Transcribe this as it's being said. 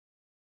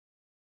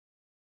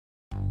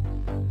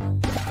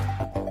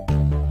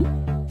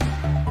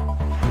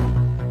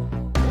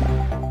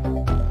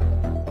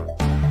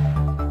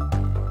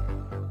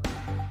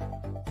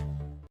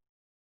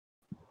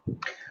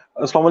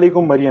अस्सलाम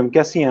वालेकुम मरियम,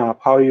 कैसी हैं आप?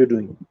 How are you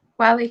doing?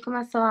 Walaikum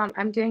assalam.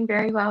 I'm doing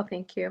very well,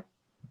 thank you.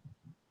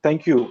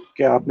 Thank you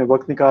कि आपने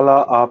वक्त निकाला.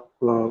 आप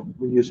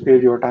you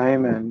spared your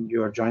time and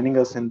you are joining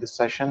us in this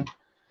session,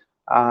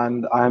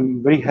 and I'm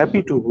very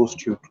happy to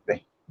host you today.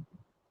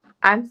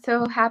 I'm so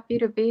happy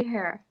to be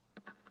here.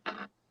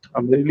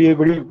 मेरे लिए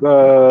बड़ी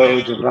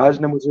जब राज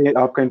ने मुझे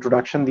आपका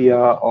इंट्रोडक्शन दिया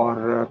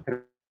और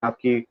फिर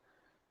आपकी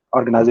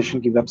ऑर्गेनाइजेशन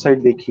की वेबसाइट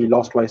देखी,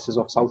 lost voices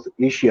of south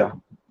Asia,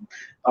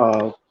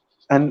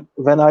 and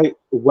when I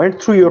went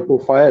through your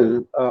profile,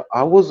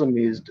 I was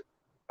amazed.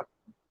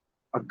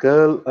 A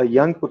girl, a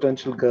young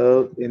potential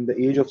girl in the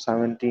age of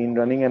 17,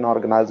 running an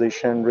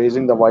organization,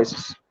 raising the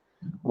voices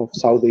of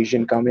South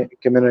Asian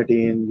community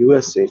in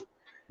USA.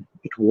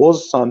 It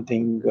was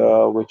something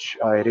which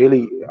I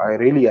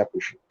really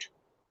appreciate.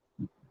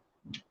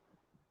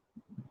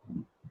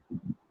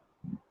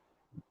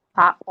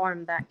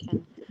 Platform that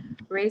can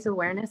raise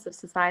awareness of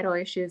societal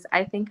issues.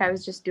 I think I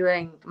was just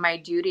doing my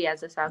duty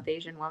as a South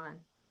Asian woman.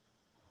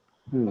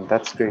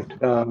 That's great.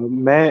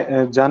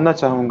 मैं जानना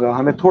चाहूँगा,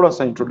 हमें थोड़ा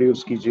सा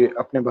introduce कीजिए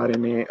अपने बारे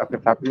में, अपने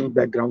फैमिली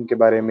बैकग्राउंड के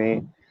बारे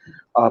में.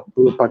 आप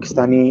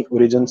पाकिस्तानी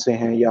ओरिजिन से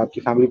हैं या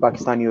आपकी फैमिली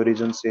पाकिस्तानी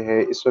ओरिजिन से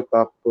है? इस वक्त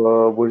आप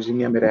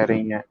वर्जीनिया में रह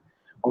रही हैं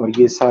और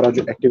ये सारा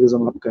जो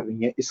एक्टिविज्म आप कर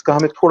रही हैं, इसका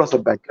हमें थोड़ा सा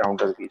बैकग्राउंड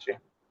कर दीजिए.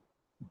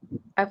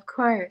 Of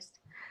course.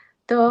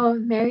 So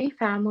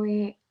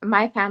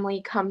my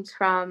family comes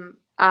from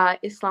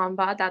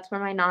Islamabad. That's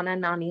where my nana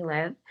and nani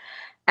live.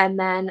 And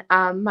then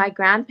my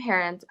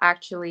grandparents,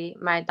 actually,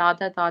 my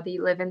dada dadi,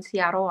 live in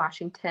Seattle,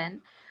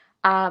 Washington.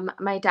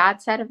 My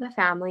dad's side of the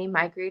family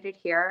migrated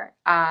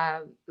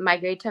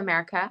to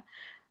America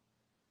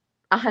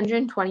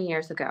 120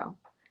 years ago.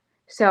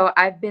 So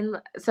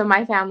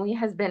my family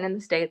has been in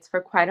the States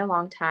for quite a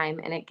long time,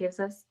 and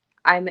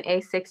I'm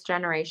a sixth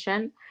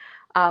generation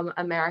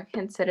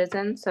American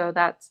citizen. So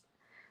that's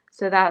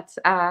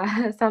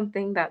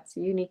something that's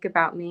unique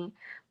about me.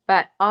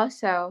 But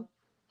also,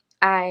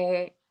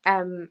 I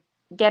am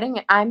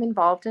I'm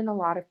involved in a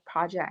lot of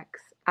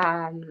projects,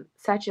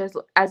 such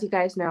as you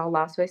guys know,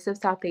 Lost Voice of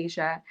South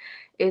Asia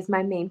is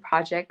my main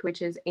project,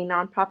 which is a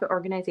nonprofit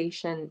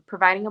organization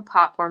providing a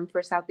platform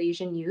for South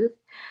Asian youth,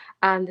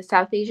 the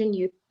South Asian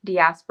youth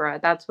diaspora.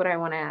 That's what I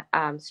want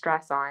to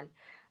stress on,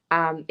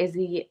 is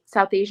the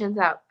South Asians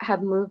that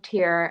have moved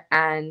here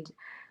and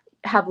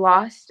have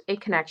lost a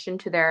connection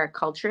to their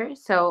culture.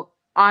 So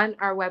on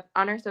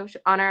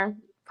our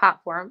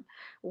platform,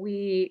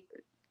 we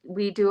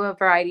we do a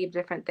variety of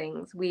different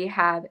things. We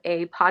have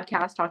a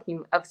podcast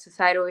talking of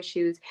societal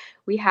issues.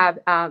 We have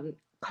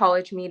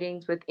college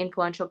meetings with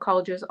influential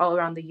colleges all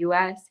around the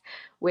US,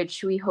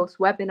 which we host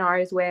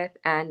webinars with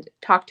and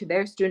talk to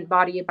their student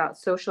body about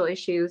social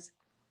issues.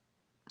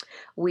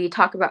 We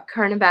talk about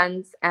current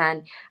events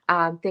and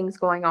things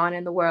going on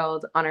in the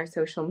world on our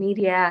social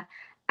media,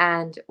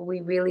 and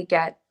we really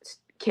get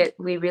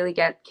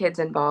kids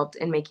involved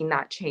in making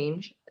that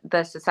change,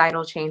 the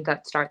societal change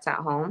that starts at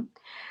home.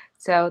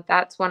 So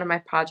that's one of my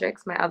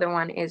projects. My other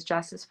one is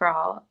Justice for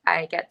All.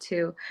 I get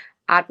to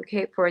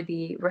advocate for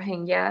the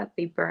Rohingya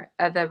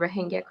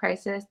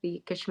crisis,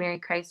 the Kashmiri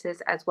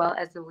crisis, as well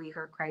as the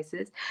Uyghur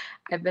crisis.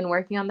 I've been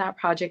working on that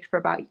project for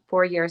about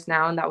 4 years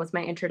now, and that was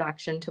my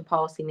introduction to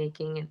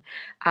policymaking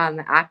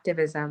and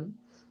activism.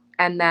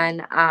 And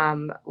then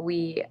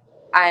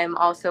I am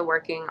also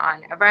working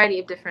on a variety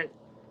of different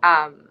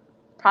um,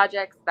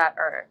 projects that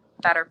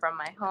are from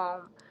my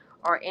home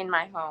or in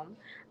my home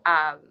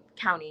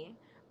county,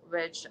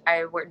 which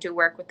do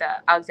work with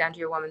the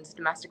Alexandria Women's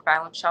Domestic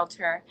Violence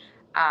Shelter.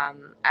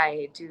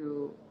 I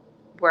do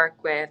work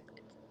with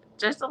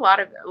just a lot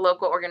of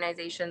local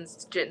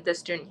organizations, the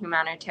Student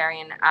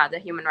Humanitarian, the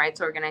Human Rights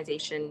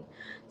Organization,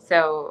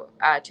 so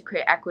to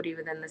create equity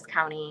within this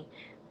county.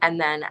 And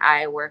then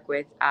I work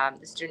with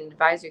the Student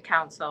Advisory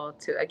Council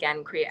to,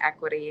 again, create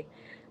equity.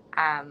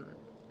 Um,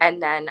 and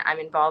then I'm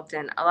involved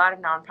in a lot of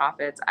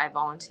nonprofits. I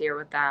volunteer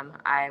with them.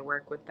 I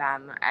work with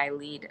them. I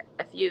lead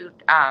a few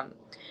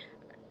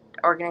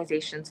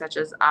organizations such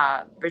as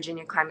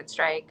Virginia Climate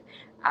Strike,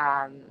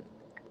 um,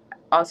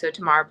 also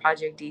Tomorrow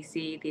Project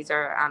DC. These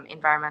are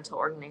environmental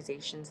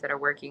organizations that are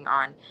working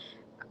on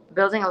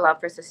building a love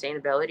for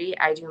sustainability.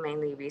 I do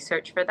mainly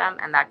research for them,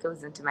 and that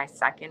goes into my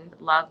second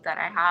love that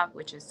I have,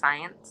 which is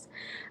science.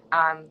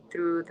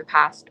 Through the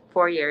past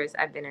 4 years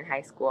I've been in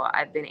high school,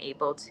 I've been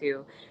able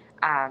to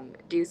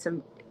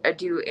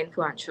do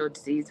influential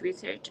disease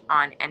research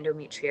on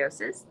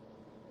endometriosis,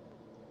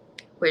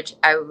 which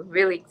I'm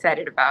really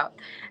excited about,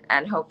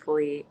 and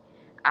hopefully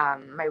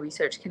my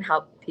research can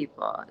help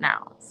people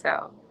now.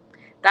 So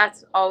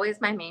that's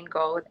always my main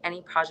goal with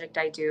any project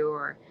I do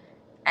or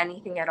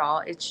anything at all.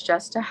 It's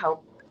just to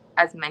help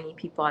as many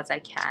people as I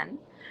can,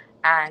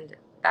 and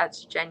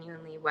that's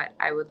genuinely what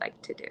I would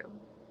like to do.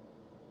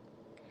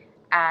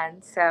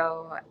 And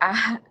so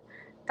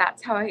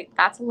that's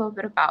a little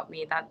bit about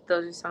me. That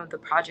those are some of the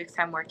projects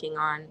I'm working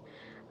on,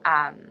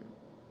 um,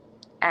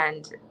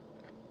 and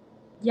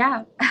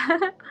yeah.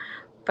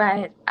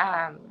 But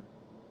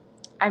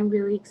I'm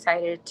really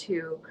excited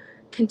to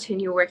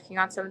continue working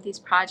on some of these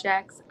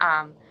projects.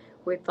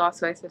 with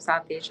Lost Voice of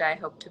South Asia, I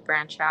hope to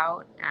branch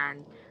out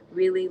and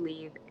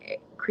really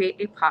create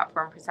a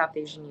platform for South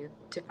Asian youth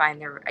to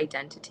find their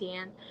identity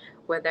in,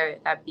 whether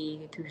that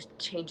be through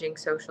changing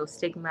social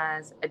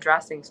stigmas,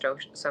 addressing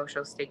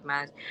social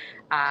stigmas,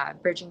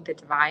 bridging the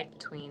divide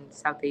between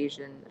South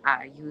Asian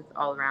youth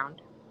all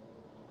around.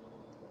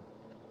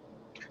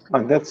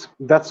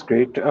 That's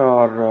great.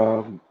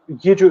 और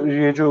ये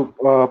जो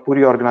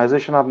पूरी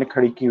organisation आपने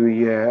खड़ी की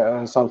हुई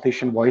है south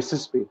Asian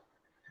voices पे,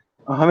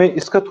 हमें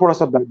इसका थोड़ा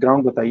सा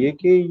बैकग्राउंड बताइए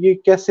कि ये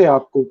कैसे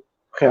आपको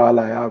ख्याल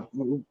आया।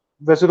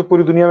 वैसे तो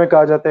पूरी दुनिया में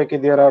कहा जाता है कि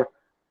there are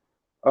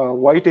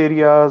white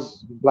areas,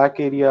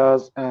 black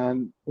areas,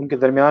 and उनके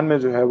दरमियान में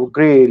जो है वो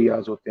ग्रे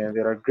एरियाज होते हैं।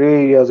 There are grey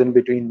areas in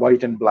between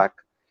white and black,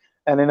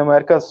 and in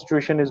America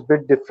situation is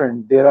bit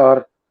different. There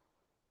are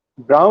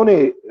brown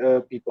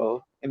people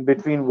in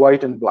between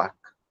white and black.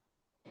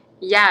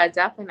 Yeah,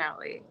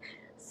 definitely.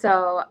 So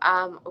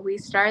we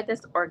started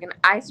this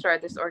I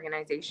started this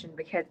organization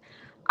because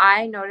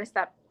I noticed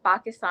that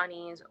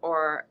Pakistanis,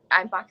 or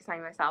I'm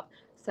Pakistani myself,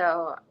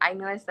 so I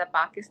noticed that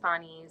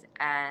Pakistanis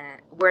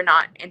were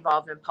not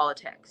involved in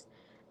politics,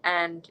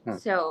 and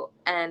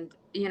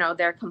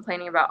they're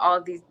complaining about all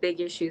of these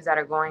big issues that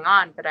are going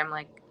on, but I'm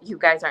like, you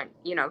guys aren't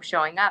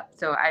showing up.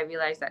 So I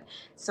realized that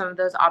some of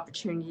those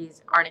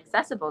opportunities aren't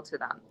accessible to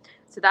them.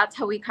 So that's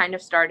how we kind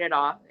of started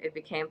off. It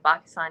became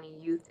Pakistani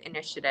Youth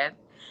Initiative.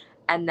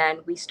 And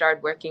then we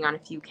started working on a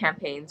few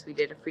campaigns. We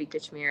did a Free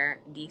Kashmir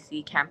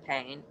DC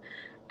campaign.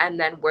 And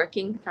then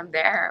working from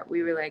there,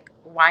 we were like,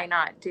 why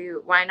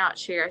not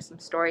share some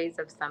stories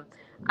of some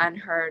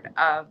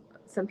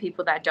some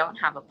people that don't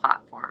have a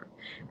platform?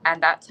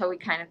 And that's how we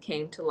kind of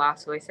came to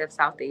Lost Voice of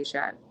South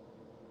Asia.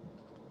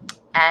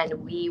 And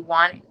we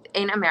want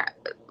in America,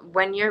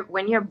 when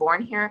you're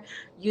born here,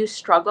 you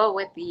struggle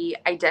with the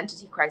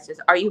identity crisis.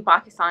 Are you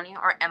Pakistani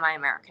or am I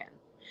American?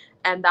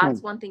 And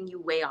that's one thing you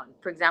weigh on.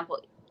 For example,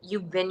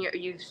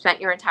 you've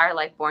spent your entire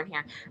life born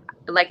here.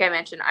 Like I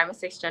mentioned, I'm a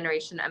 6th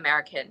generation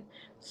American.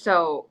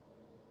 So,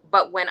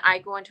 but when I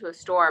go into a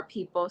store,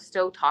 people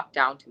still talk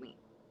down to me.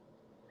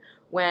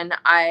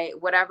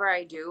 Whatever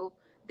I do,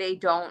 they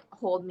don't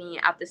hold me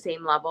at the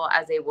same level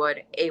as they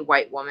would a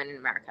white woman in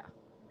America.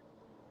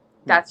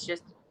 That's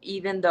just,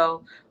 even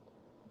though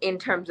in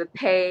terms of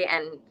pay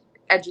and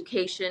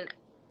education,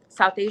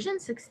 South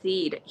Asians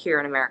succeed here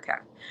in America.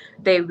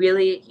 They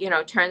really,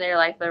 turn their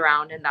life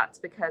around, and that's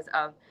because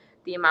of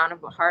the amount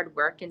of hard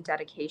work and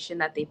dedication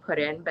that they put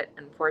in. But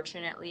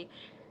unfortunately,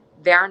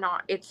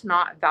 it's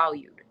not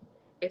valued,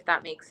 if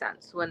that makes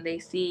sense. When they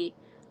see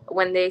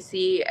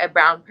a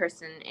brown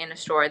person in a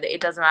store,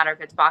 it doesn't matter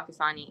if it's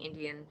Pakistani,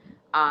 Indian,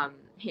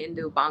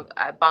 Hindu,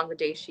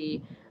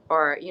 Bangladeshi,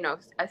 or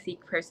a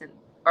Sikh person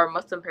or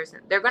Muslim person,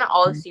 they're going to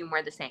all assume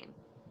we're the same.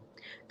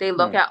 They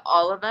look at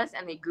all of us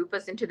and they group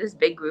us into this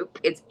big group.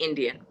 It's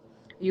Indian.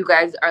 You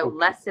guys are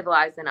less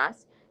civilized than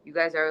us. You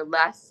guys are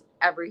less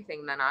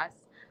everything than us.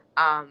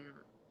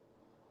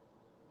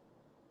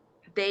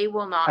 They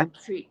will not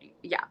treat you.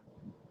 Yeah.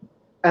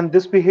 And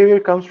this behavior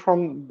comes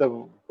from the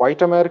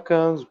white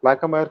Americans,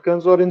 black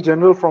Americans, or in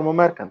general from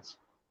Americans?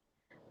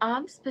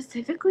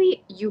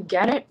 Specifically, you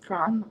get it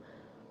from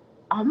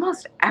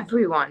almost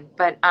everyone,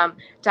 but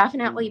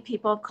definitely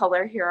people of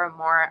color here are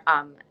more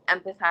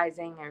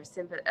empathizing or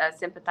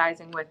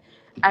sympathizing with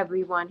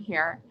everyone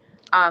here.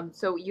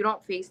 So you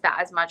don't face that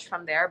as much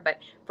from there. But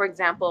for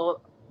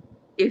example,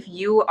 if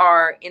you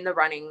are in the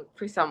running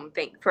for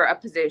something, for a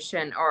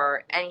position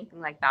or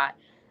anything like that,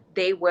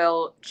 they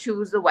will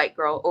choose the white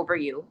girl over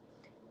you,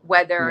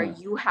 whether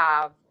you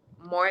have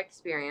more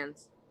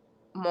experience,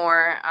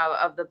 more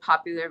of the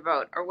popular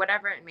vote, or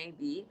whatever it may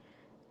be.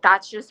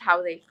 That's just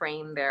how they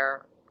frame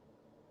it,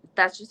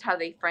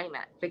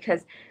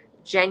 because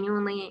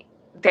genuinely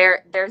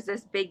there's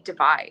this big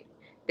divide.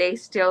 They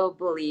still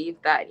believe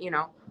that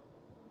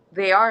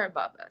they are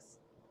above us.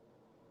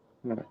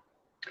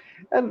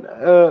 And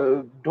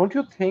don't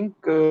you think,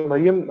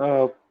 Mariam,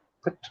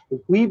 that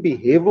we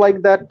behave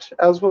like that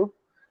as well?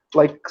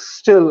 Like,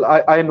 still,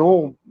 I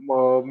know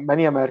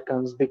many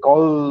Americans, they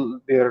call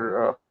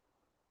their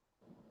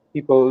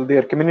people,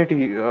 their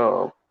community,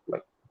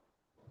 like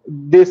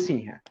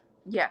Desi hai.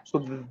 Yeah.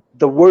 So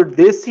the word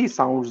Desi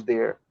sounds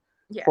there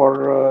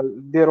for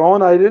their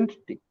own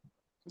identity.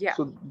 Yeah.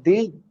 So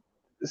they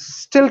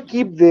still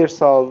keep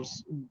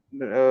themselves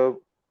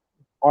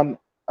on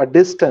a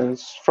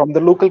distance from the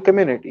local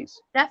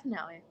communities.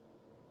 Definitely.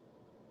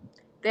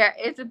 There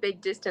is a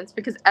big distance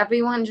because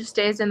everyone just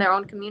stays in their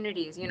own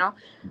communities.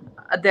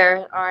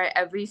 There are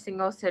every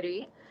single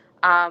city.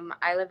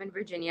 I live in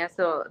Virginia,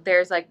 so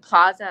there's like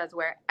plazas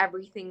where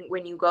everything,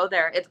 when you go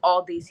there, it's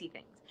all Desi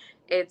things.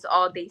 It's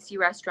all Desi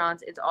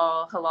restaurants. It's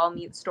all halal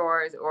meat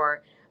stores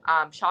or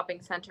shopping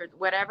centers,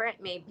 whatever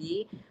it may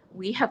be.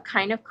 We have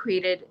kind of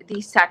created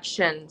these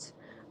sections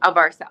of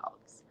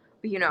ourselves,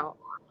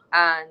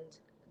 and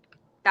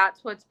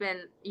that's what's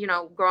been,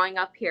 growing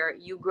up here.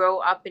 You grow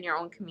up in your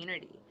own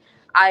community.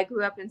 I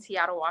grew up in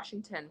Seattle,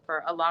 Washington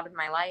for a lot of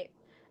my life.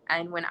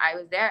 And when I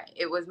was there,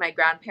 it was my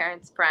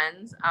grandparents'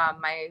 friends,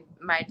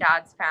 my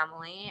dad's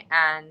family,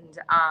 and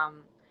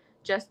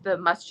just the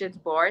masjid's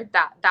board.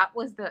 That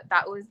was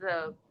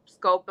the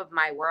scope of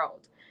my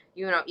world.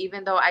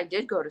 Even though I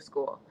did go to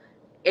school,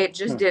 it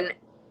just didn't.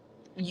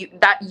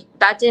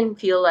 That didn't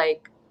feel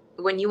like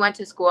when you went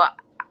to school.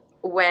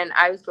 When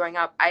I was growing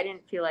up, I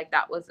didn't feel like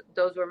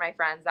those were my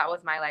friends. That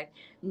was my life.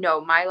 No,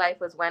 my life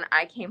was when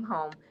I came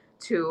home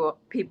to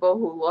people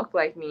who looked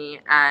like me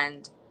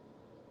and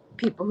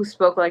people who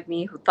spoke like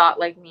me, who thought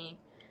like me.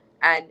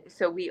 And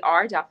so we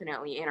are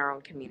definitely in our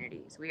own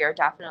communities. We are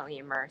definitely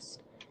immersed.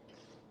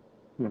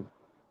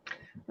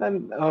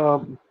 And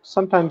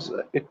sometimes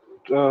it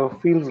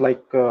feels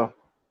like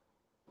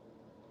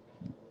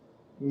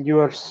you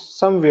are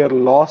somewhere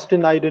lost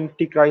in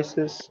identity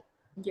crisis.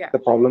 Yeah. The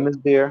problem is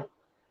there.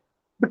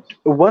 But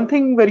one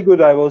thing very good,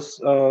 I was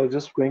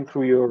just going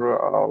through your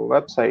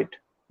website,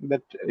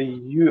 that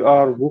you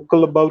are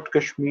vocal about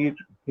Kashmir,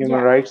 human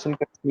Yeah. rights in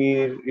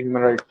Kashmir,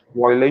 human rights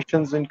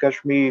violations in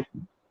Kashmir,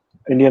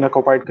 Indian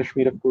occupied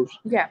Kashmir, of course.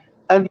 Yeah.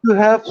 And you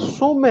have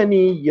so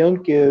many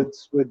young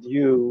kids with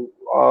you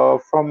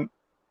from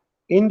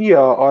India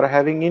or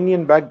having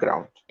Indian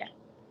background. Yeah.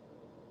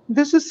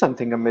 This is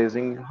something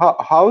amazing.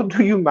 How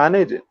do you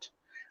manage it?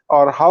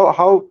 Or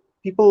how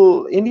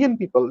people, Indian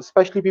people,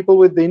 especially people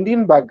with the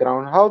Indian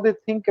background, how they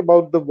think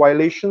about the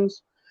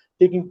violations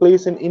taking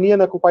place in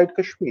Indian occupied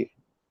Kashmir?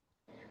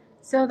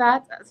 So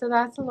that's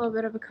a little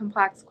bit of a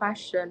complex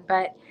question,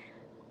 but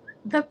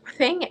the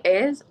thing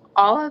is,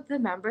 all of the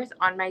members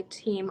on my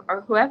team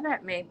or whoever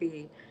it may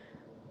be,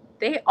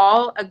 they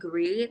all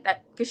agree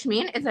that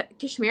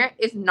Kashmir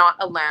is not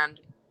a land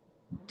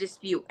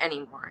dispute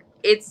anymore.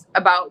 It's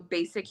about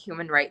basic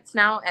human rights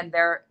now, and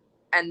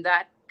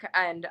that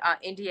and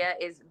India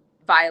is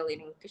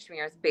violating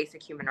Kashmir's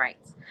basic human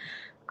rights.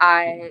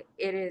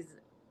 It is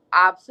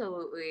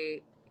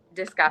absolutely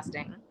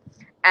disgusting,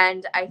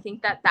 and I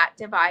think that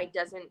divide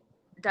doesn't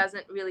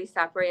really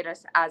separate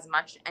us as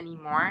much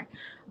anymore,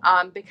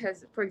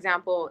 because, for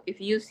example, if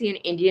you see an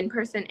Indian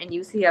person and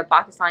you see a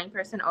Pakistani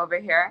person over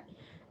here,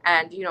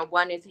 and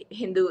one is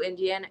Hindu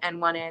Indian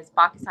and one is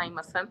Pakistani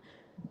Muslim,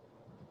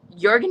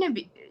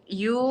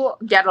 you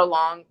get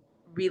along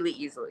really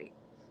easily.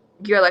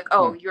 You're like,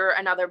 oh, Hmm, you're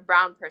another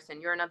brown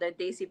person, you're another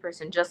Desi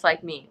person just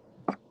like me.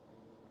 hmm,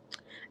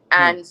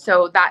 And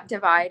so that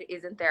divide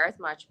isn't there as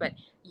much, but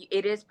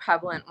it is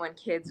prevalent when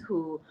kids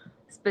who,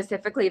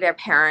 specifically their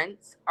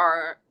parents,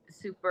 are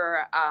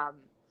super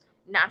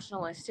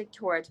nationalistic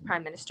towards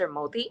Prime Minister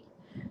Modi.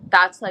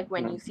 That's like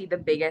when hmm, you see the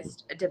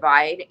biggest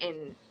divide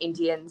in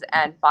Indians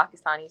and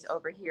Pakistanis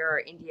over here, or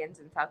Indians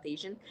and South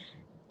Asians.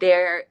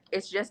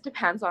 It just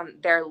depends on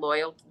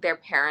their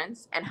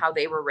parents and how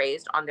they were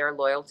raised on their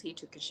loyalty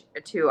to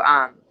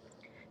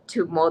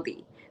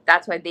Modi.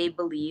 That's why they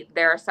believe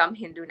there are some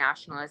Hindu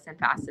nationalists and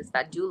fascists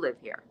that do live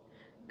here.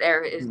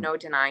 There is hmm. no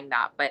denying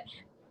that, but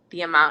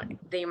the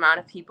amount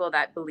of people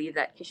that believe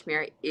that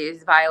Kashmir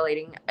is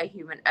violating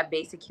a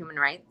basic human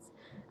rights,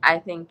 I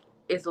think,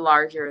 is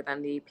larger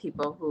than the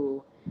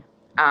people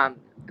um,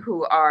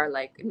 who are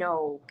like,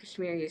 no,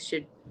 Kashmiris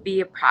should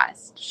be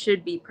oppressed,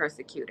 should be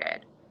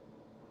persecuted.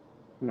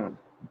 Hmm.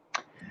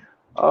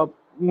 Uh,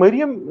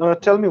 Miriam,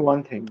 tell me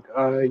one thing.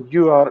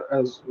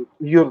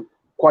 You're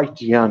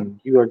quite young.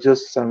 You are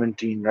just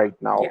 17 right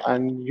now, Yeah,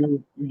 and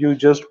you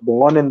just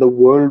born in the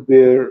world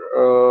where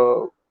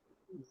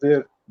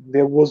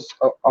there was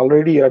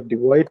already a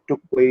divide took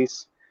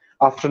place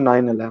after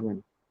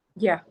 9/11.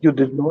 yeah. You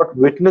did not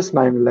witness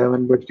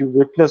 9/11, but you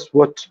witnessed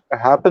what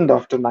happened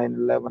after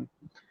 9/11.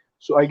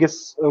 So I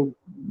guess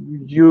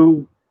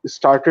you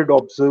started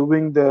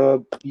observing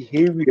the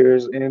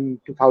behaviors in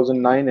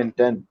 2009 and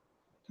 10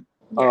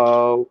 Yeah.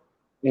 uh,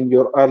 in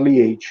your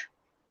early age.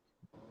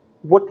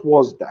 What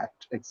was that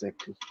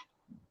exactly?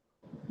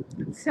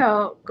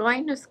 So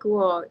going to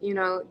school,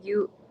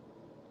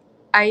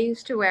 I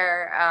used to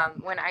wear,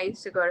 when I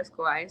used to go to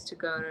school, I used to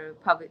go to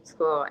public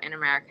school in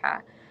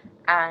America,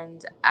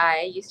 and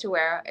I used to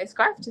wear a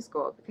scarf to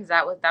school because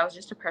that was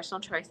just a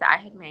personal choice that I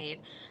had made,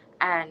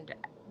 and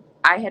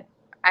I had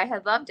I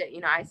had loved it.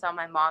 I saw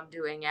my mom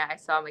doing it, I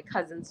saw my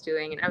cousins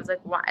doing it, and I was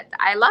like, what?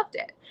 I loved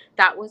it.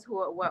 That was who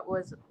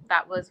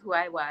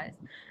I was,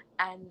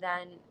 and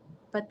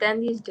then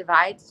these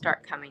divides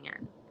start coming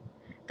in.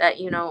 That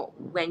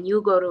when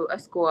you go to a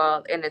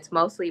school and it's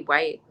mostly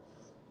white,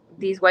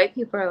 these white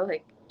people are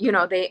like,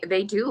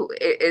 they do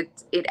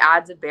it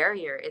adds a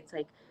barrier. It's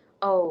like,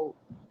 oh,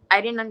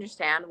 I didn't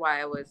understand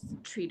why I was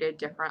treated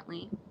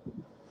differently.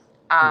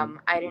 Hmm.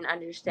 I didn't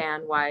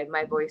understand why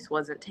my voice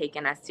wasn't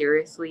taken as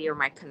seriously, or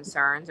my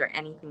concerns or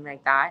anything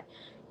like that.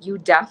 You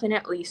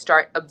definitely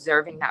start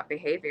observing that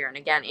behavior, and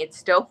again, it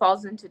still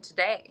falls into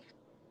today.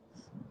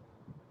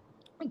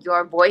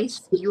 Your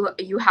voice,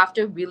 you have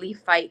to really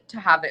fight to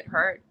have it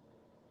heard.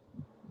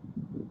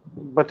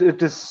 But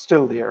it is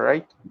still there,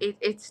 right?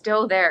 It's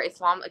still there.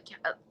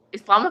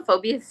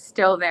 Islamophobia is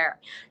still there.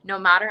 No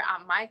matter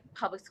at my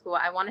public school,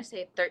 I want to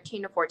say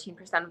 13 to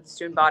 14% of the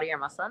student body are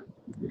Muslim,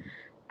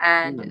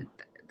 and Hmm.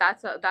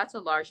 that's a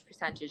large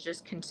percentage,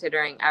 just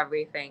considering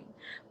everything.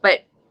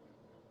 But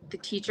the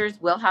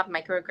teachers will have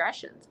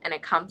microaggressions, and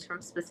it comes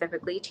from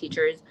specifically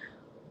teachers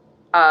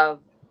of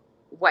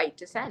white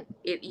descent.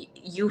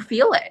 You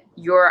feel it.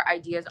 Your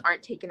ideas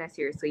aren't taken as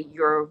seriously.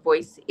 Your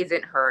voice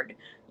isn't heard.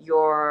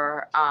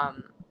 You're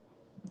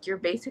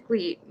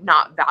basically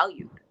not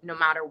valued, no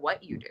matter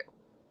what you do.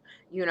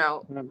 You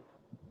know,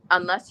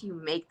 unless you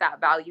make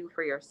that value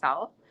for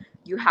yourself,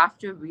 you have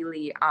to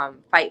really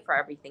fight for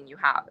everything you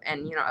have.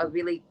 And you know, a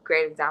really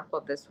great example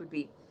of this would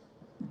be,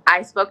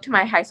 I spoke to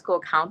my high school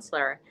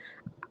counselor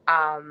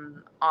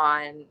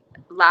on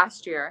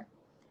last year,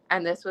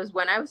 and this was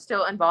when I was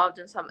still involved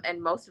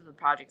in most of the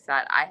projects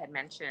that I had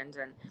mentioned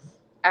and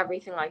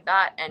everything like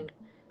that. And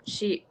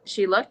she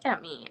looked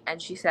at me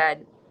and she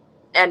said,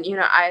 and you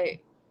know,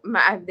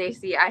 they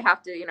see I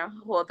have to, you know,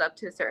 hold up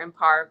to a certain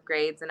par of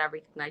grades and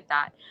everything like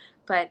that.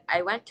 But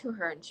I went to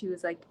her and she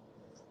was like,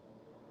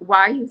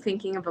 why are you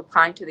thinking of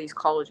applying to these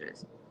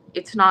colleges?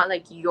 It's not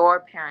like your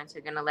parents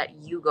are going to let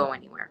you go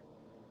anywhere,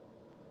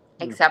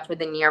 except for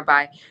the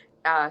nearby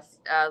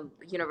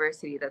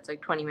university that's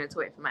like 20 minutes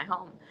away from my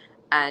home.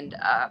 And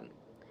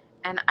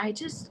I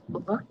just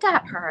looked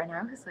at her and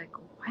I was like,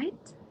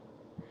 what?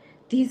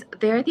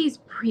 There are these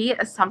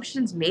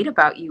pre-assumptions made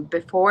about you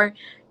before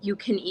you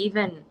can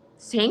even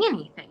say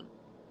anything.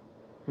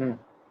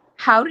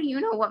 How do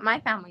you know what my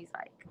family's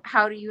like?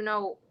 How do you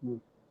know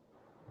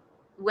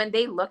when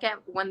they look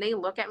at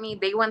me,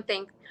 they won't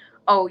think,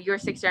 oh, you're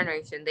sixth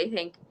generation. They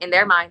think in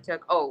their mind,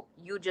 like, oh,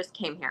 you just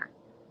came here.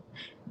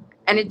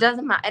 And it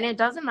doesn't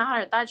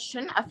matter. That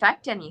shouldn't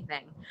affect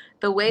anything.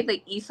 The way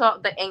the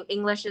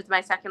English is my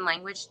second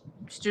language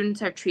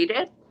students are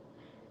treated,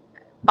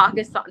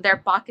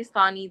 they're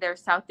Pakistani, they're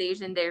South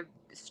Asian, they're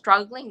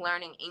struggling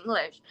learning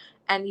English,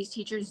 and these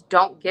teachers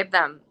don't give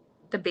them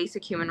the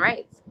basic human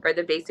rights or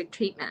the basic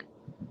treatment.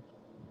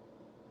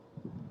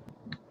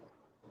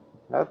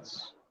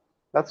 That's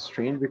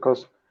strange,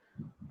 because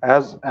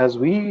as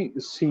we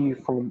see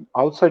from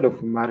outside of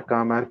America,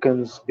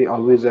 Americans, they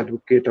always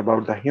advocate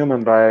about the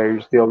human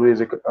rights. They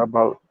always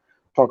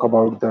talk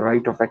about the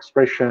right of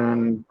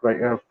expression,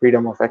 right,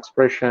 freedom of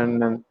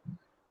expression, and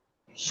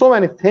so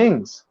many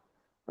things.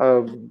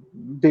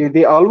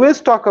 They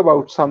always talk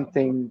about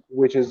something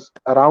which is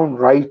around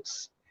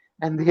rights,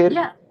 and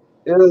there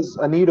is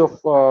a need of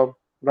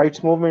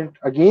rights movement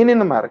again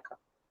in America.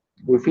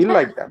 We feel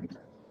like that.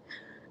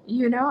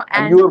 You know,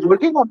 and you are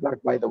working on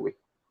that, by the way.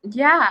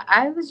 Yeah,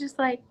 I was just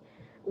like,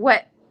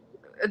 what?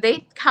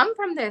 They come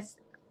from this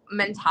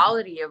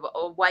mentality of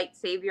a white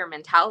savior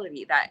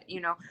mentality that, you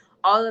know,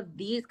 all of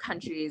these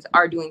countries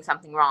are doing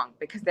something wrong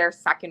because they're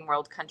second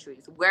world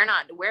countries. We're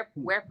not.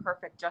 We're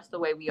perfect just the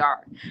way we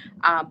are.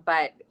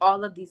 But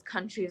all of these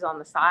countries on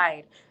the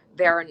side,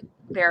 they're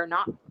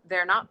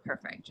not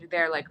perfect.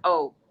 They're like,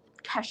 oh,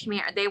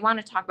 Kashmir. They want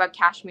to talk about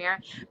Kashmir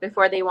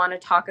before they want to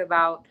talk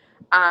about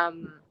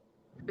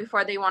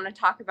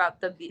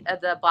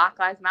the Black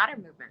Lives Matter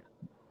movement.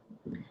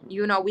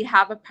 You know, we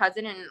have a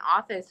president in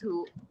office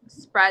who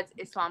spreads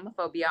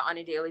Islamophobia on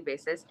a daily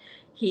basis.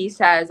 He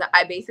says,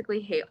 I basically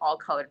hate all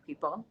colored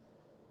people.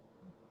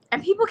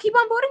 And people keep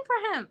on voting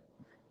for him.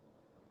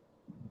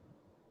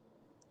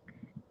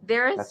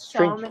 There is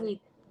so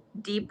many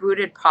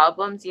deep-rooted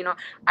problems. You know,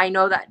 I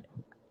know that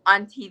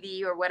on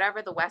TV or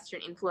whatever the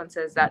Western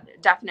influences that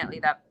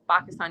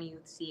Pakistani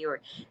youth see or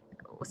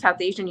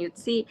South Asian youth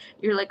see,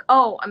 you're like,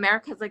 oh,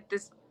 America's like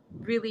this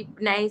really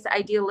nice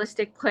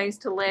idealistic place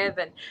to live,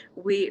 and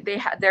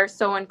they're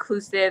so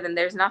inclusive and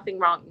there's nothing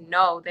wrong.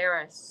 No, there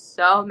are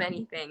so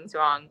many things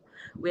wrong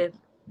with,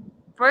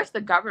 first, the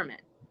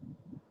government.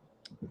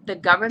 The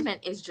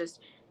government is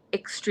just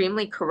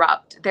extremely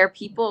corrupt. There are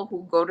people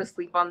who go to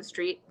sleep on the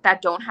street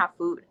that don't have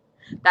food,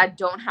 that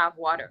don't have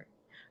water,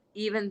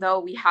 even though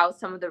we house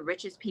some of the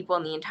richest people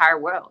in the entire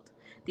world.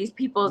 These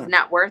people's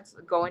net worths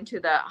go into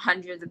the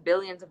hundreds of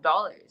billions of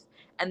dollars,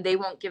 and they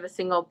won't give a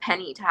single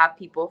penny to have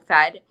people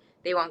fed.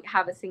 They won't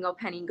have a single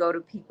penny go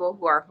to people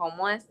who are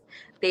homeless.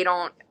 There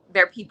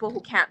are people who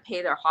can't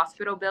pay their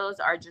hospital bills,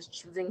 are just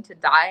choosing to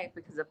die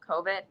because of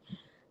COVID.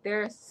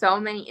 There are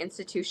so many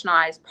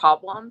institutionalized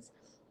problems,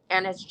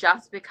 and it's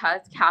just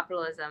because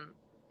capitalism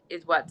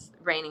is what's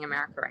reigning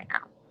America right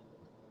now.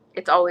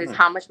 It's always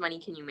how much money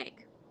can you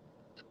make?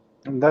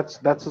 And that's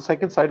the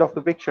second side of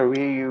the picture.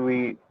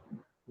 We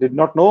did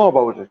not know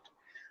about it.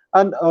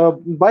 And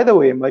by the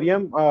way,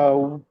 Mariam,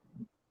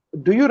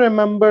 do you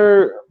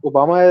remember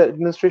Obama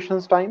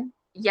administration's time?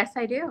 Yes,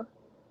 I do.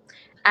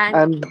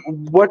 And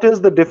what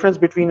is the difference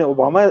between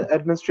Obama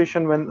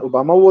administration when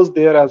Obama was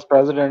there as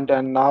president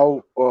and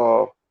now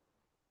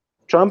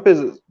Trump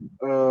is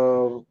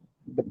the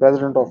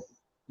president of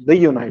the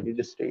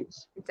United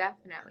States?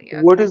 Definitely.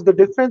 Okay. What is the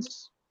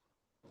difference?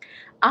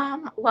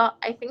 Well,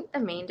 I think the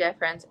main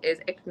difference is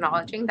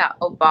acknowledging that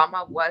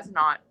Obama was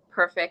not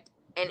perfect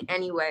in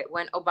any way.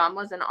 When Obama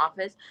was in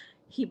office,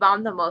 he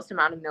bombed the most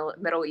amount of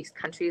Middle East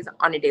countries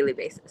on a daily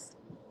basis.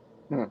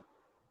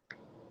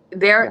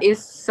 there Yeah.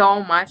 is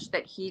so much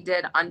that he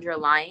did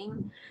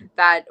underlying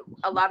that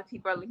a lot of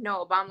people are like,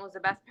 no, Obama was the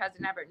best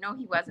president ever. No,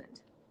 he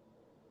wasn't.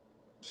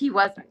 He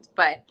wasn't.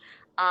 But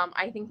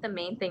I think the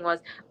main thing was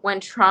when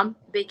Trump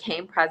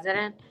became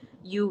president,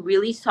 you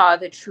really saw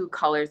the true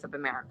colors of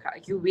America.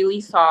 You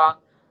really saw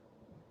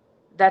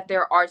that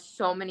there are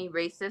so many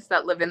racists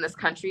that live in this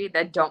country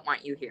that don't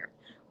want you here.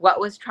 What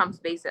was Trump's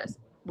basis?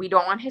 We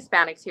don't want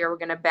Hispanics here. We're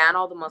going to ban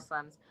all the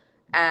Muslims,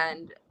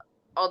 and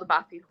all the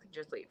black people can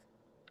just leave.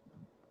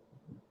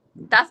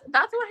 That's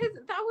what his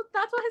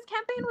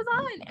campaign was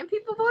on, and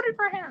people voted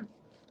for him.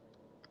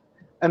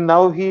 And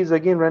now he's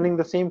again running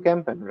the same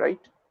campaign, right?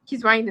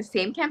 He's running the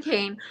same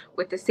campaign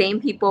with the same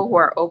people who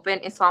are open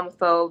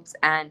Islamophobes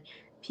and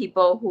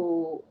people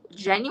who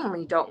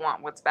genuinely don't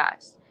want what's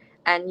best.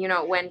 And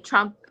when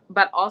Trump,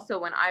 but also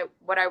what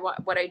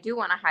I do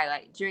want to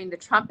highlight during the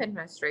Trump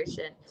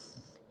administration,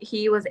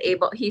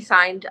 he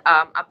signed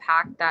a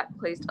pact that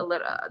placed a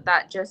little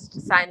that just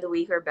signed the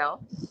Uyghur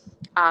bill,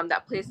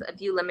 that placed a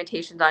few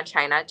limitations on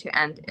China to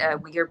end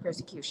Uyghur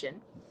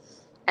persecution.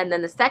 And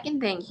then the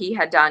second thing he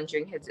had done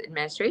during his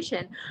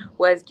administration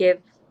was give,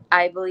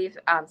 I believe,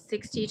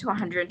 60 to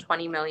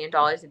 120 million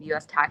dollars of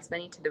U.S. tax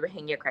money to the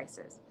Rohingya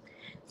crisis.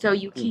 So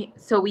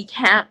we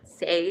can't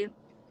say.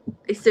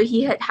 So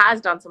he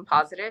has done some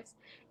positives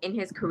in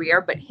his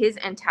career, but his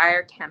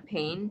entire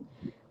campaign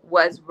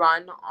was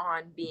run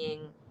on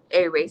being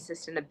a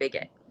racist and a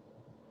bigot.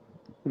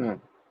 Hmm.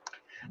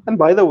 And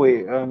by the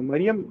way,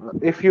 Mariam,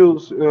 if you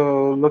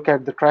look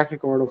at the track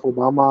record of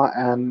Obama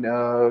and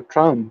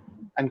Trump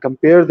and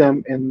compare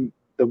them in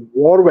the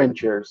war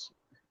ventures,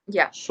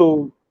 Yeah,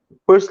 so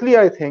personally,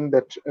 I think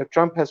that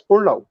Trump has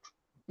pulled out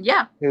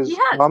yeah, he his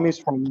has. armies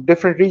from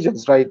different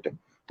regions, right?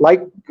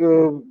 Like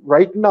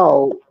right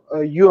now,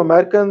 you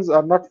Americans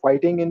are not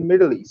fighting in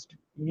Middle East.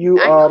 You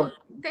I know. are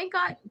Thank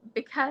God,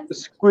 because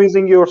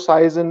squeezing your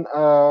size in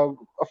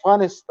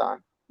Afghanistan.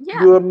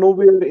 yeah, You are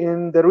nowhere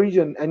in the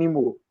region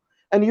anymore,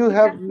 and you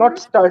have exactly. not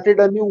started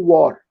a new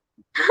war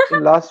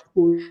in last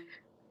 4 years.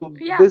 So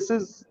Yeah. this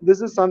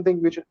is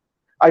something which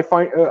I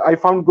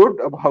found good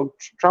about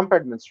Trump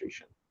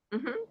administration.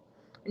 Hmm.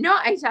 No,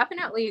 I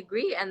definitely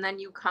agree. And then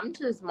you come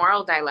to this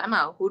moral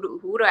dilemma: who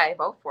do I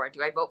vote for?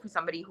 Do I vote for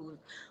somebody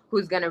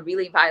who's going to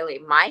really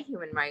violate my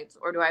human rights,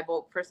 or do I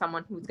vote for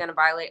someone who's going to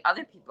violate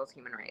other people's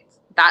human rights?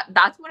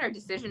 That's what our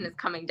decision is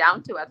coming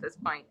down to at this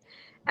point.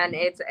 And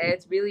it's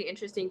really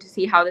interesting to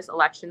see how this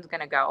election is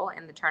going to go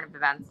and the turn of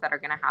events that are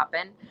going to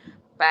happen.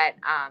 But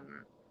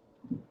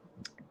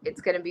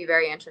it's going to be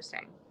very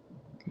interesting.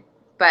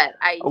 But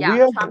We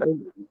are Trump.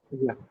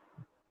 yeah,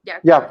 Yeah,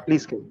 go yeah. ahead.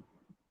 Please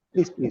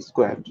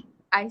go ahead.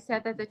 I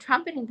said that the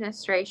Trump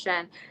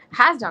administration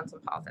has done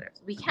some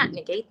positives. We can't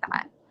negate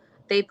that.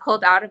 They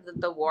pulled out of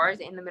the wars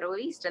in the Middle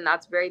East, and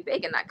that's very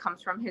big. And that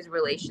comes from his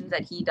relations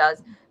that he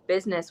does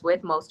business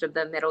with most of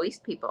the Middle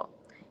East people.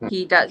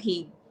 He does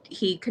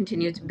he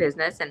continues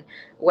business, and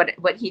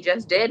what he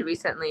just did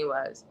recently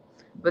was,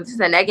 which is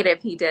a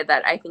negative he did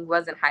that I think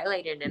wasn't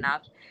highlighted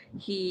enough.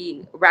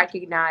 He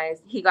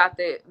got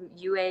the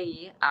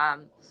UAE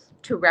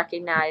to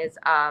recognize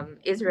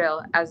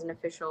Israel as an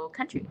official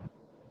country.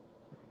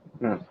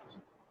 Hmm.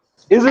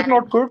 Is it And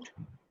not good,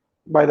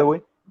 by the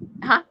way?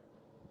 huh?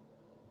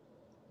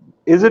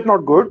 Is it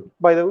not good,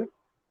 by the way?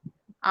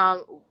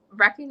 um,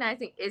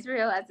 Recognizing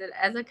Israel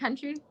as a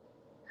country.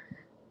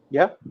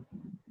 Yeah,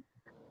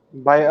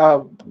 by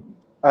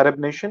Arab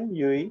nation,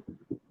 UAE.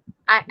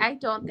 I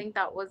don't think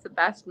that was the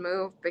best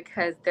move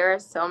because there are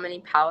so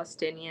many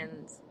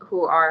Palestinians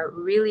who are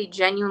really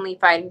genuinely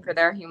fighting for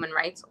their human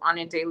rights on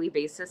a daily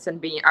basis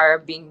and are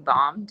being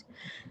bombed.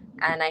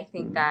 And I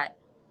think that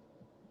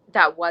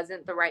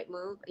wasn't the right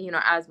move.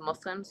 As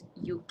Muslims,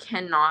 you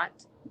cannot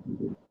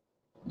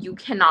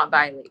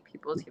violate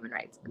people's human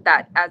rights.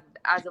 That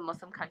as a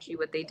Muslim country,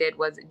 what they did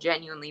was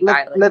genuinely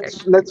Let, violate their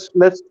let's human rights.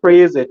 let's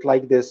phrase it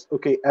like this.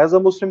 Okay, as a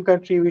Muslim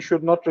country, we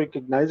should not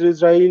recognize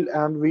Israel,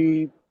 and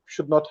we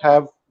should not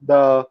have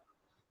the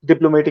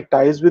diplomatic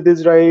ties with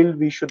Israel.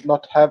 We should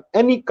not have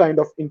any kind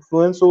of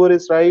influence over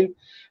Israel,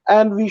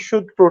 and we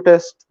should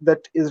protest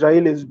that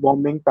Israel is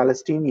bombing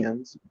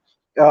Palestinians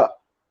uh,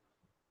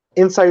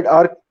 inside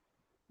our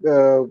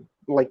uh,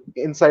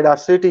 inside our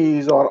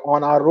cities or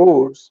on our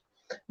roads.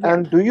 Yeah.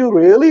 And do you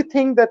really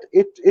think that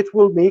it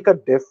will make a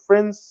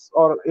difference,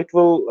 or it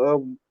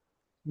will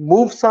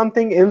move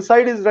something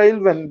inside Israel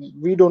when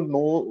we don't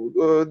know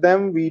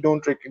them, we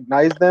don't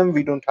recognize them,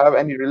 we don't have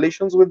any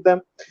relations with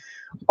them?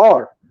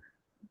 Or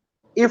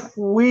if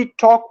we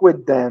talk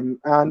with them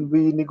and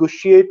we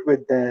negotiate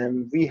with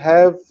them, they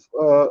have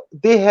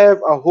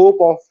a hope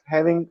of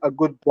having a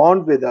good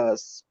bond with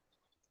us,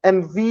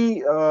 and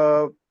we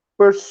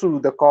pursue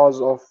the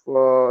cause of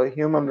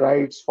human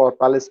rights for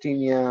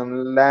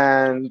Palestinian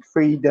land,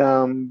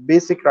 freedom,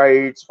 basic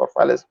rights for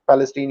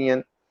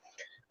Palestinian,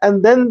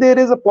 and then there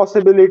is a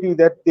possibility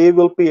that they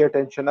will pay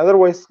attention.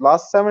 Otherwise,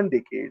 last 7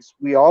 decades,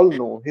 we all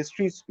know,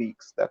 history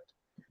speaks that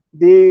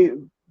they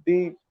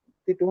they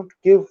they don't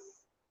give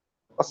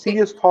a They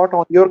serious thought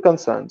on your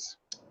concerns.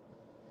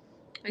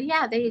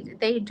 Yeah,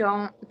 they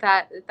don't,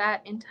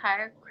 that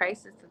entire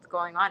crisis that's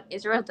going on.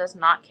 Israel does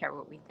not care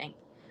what we think.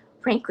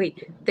 Frankly,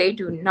 they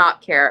do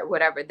not care.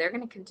 Whatever, they're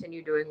going to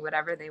continue doing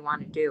whatever they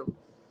want to do.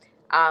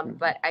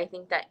 But I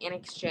think that in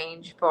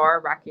exchange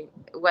for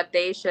what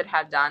they should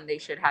have done, they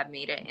should have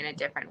made it in a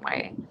different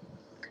way.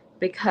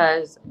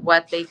 Because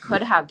what they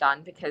could have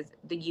done, because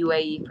the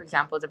UAE, for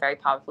example, is a very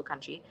powerful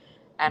country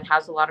and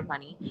has a lot of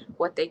money,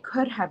 what they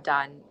could have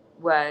done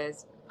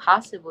was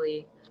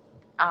possibly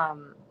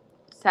um,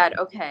 said,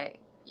 okay,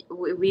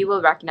 we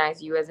will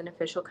recognize you as an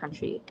official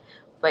country,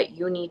 but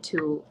you need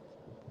to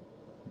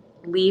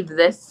leave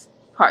this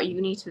part.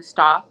 You need to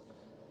stop.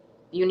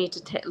 You need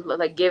to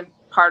like give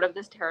part of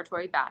this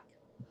territory back.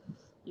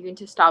 You need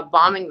to stop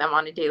bombing them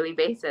on a daily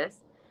basis,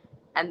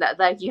 and that,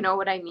 like, you know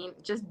what I mean?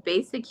 Just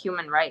basic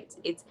human rights.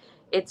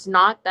 It's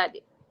not that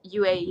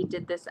UAE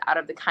did this out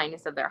of the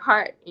kindness of their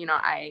heart. You know,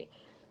 I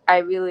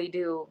really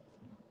do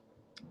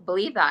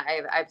believe that.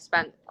 I've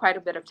spent quite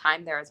a bit of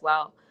time there as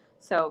well.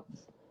 So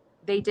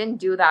they didn't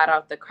do that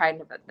out of the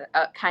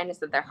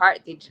kindness of their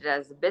heart. They did it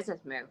as a business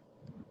move.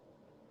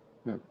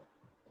 Hmm.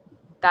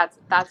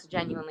 That's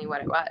genuinely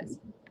what it was.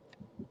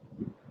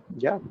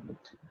 Yeah,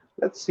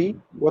 let's see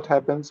what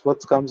happens.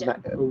 Yeah.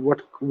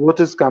 What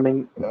is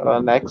coming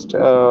next?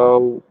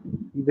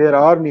 There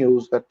are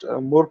news that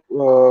more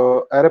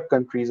Arab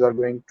countries are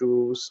going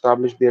to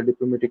establish their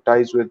diplomatic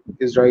ties with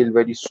Israel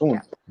very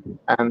soon,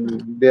 Yeah.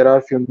 and there are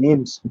a few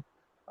names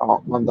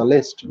on the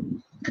list.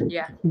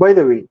 Yeah. By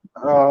the way,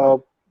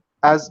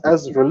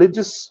 as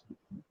religious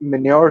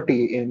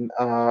minority in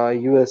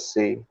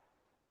USA,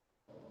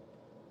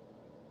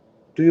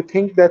 do you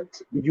think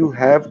that you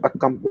have a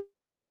complete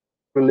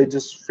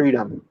religious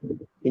freedom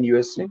in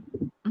USA?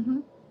 Hmm.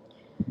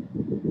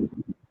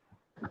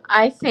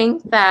 I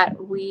think that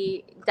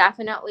we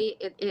definitely,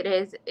 it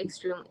is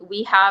extremely,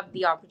 we have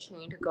the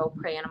opportunity to go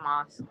pray in a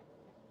mosque.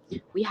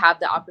 We have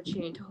the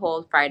opportunity to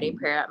hold Friday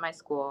prayer at my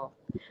school.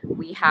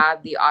 We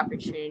have the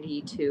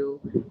opportunity to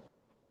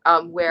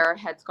wear a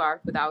headscarf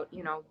without,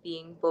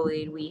 being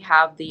bullied. We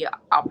have the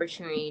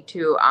opportunity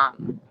to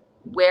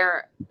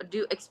wear,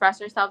 do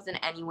express ourselves in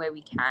any way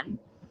we can.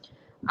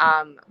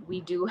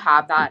 We do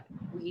have that.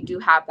 We do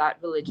have that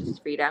religious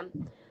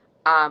freedom.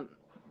 Um,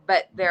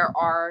 but there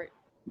are,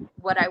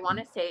 what I want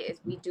to say is,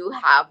 we do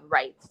have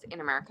rights in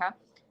America.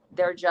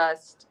 They're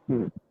just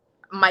Hmm.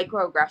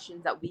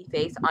 microaggressions that we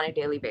face on a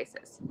daily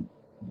basis.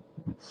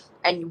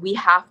 And we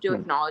have to Hmm.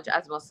 acknowledge,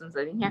 as Muslims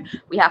living here,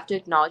 we have to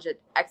acknowledge that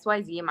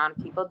XYZ amount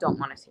of people don't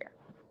want us here.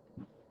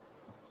 Hmm.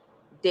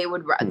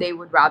 They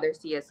would rather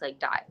see us like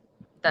die.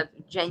 That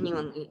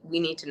genuinely, we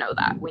need to know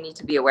that. We need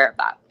to be aware of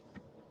that.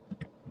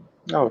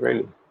 Oh,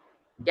 really?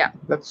 Yeah.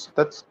 That's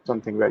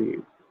something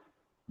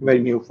very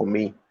new for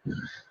me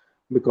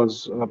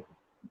because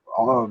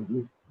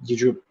ये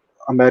जो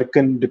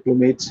American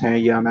diplomats हैं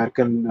या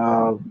American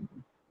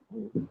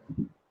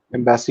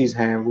embassies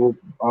हैं वो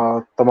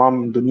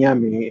तमाम दुनिया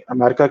में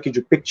America की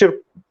जो पिक्चर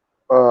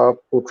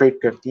पोर्ट्रेट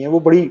करती हैं वो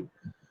बड़ी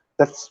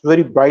that's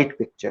very bright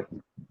picture.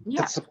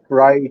 Yeah. That's a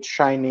bright,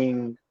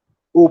 shining,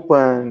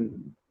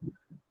 open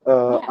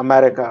Yeah.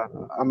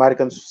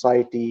 American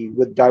society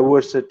with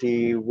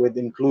diversity, with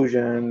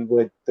inclusion,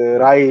 with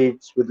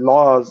rights, with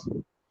laws,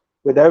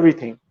 with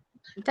everything.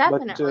 But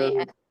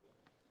Definitely.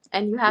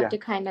 And you have yeah, to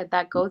kind of,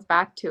 that goes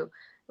back to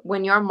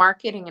when you're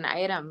marketing an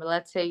item.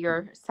 Let's say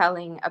you're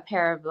selling a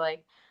pair of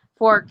like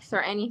forks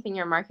or anything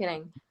you're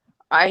marketing.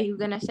 Are you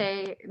going to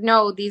say,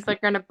 no, these are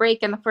going to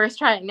break in the first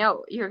try?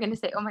 No, you're going to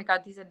say, oh my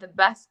God, these are the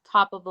best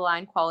top of the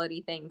line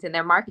quality things. And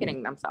they're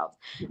marketing themselves.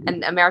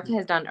 And America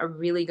has done a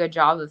really good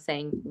job of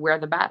saying we're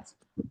the best,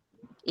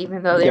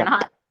 even though they're yeah.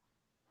 not.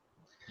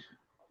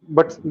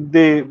 But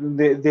they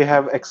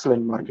have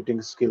excellent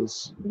marketing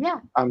skills. Yeah.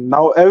 And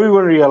now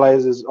everyone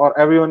realizes or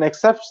everyone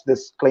accepts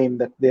this claim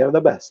that they are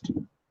the best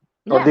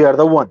or Yeah. they are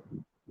the one.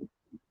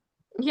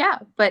 Yeah,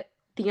 but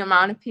the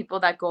amount of people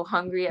that go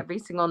hungry every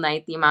single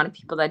night, the amount of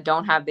people that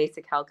don't have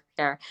basic health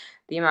care,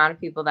 the amount of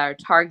people that are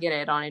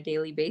targeted on a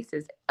daily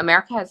basis,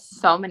 America has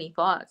so many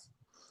flaws,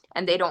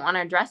 and they don't want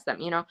to address them.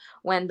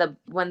 When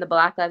the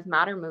Black Lives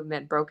Matter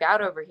movement broke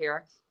out over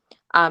here,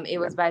 it Yeah.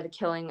 was by the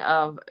killing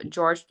of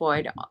George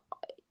Floyd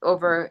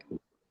over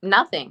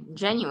nothing.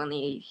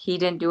 Genuinely, he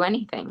didn't do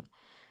anything,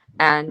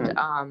 and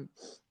Hmm.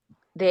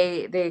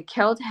 they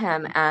killed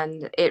him,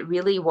 and it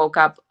really woke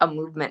up a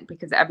movement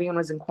because everyone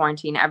was in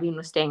quarantine, everyone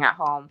was staying at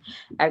home,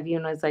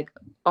 everyone was like,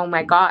 oh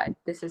my God,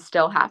 this is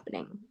still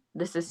happening,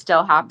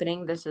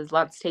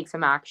 let's take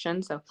some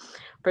action. So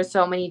for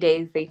so many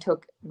days they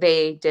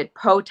did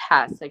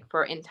protests, like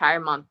for an entire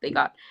month. They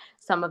got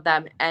some of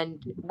them,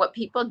 and what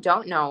people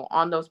don't know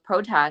on those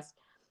protests,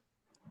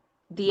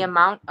 the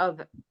amount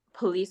of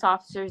police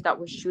officers that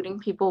were shooting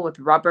people with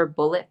rubber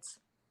bullets,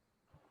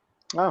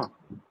 Oh,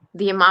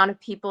 the amount of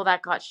people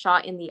that got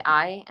shot in the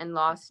eye and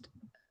lost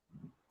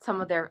some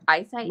of their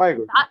eyesight. my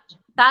goodness.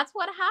 That's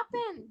what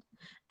happened.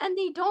 And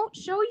they don't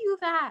show you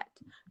that.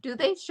 Do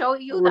they show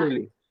you that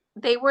Really?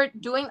 they were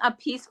doing a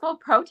peaceful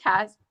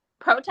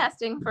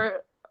protesting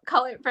for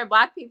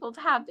Black people to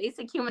have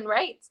basic human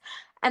rights,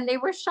 and they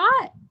were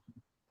shot.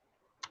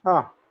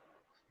 Ah,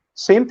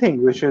 same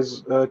thing which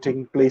is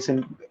taking place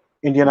in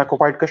Indian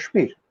occupied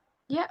Kashmir.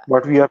 Yeah,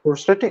 What we are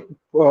protesting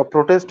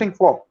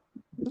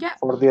yeah,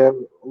 for their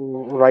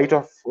right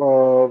of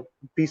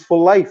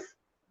peaceful life.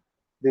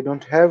 They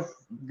don't have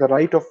the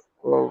right of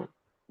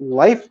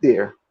life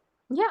there.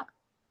 yeah,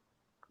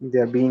 They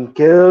are being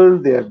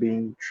killed. They are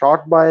being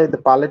shot by the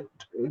pellet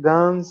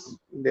guns.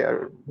 They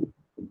are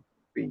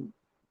being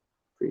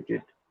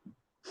treated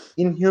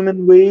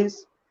inhuman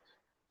ways.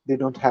 They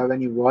don't have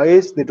any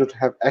voice. They don't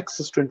have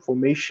access to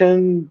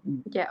information.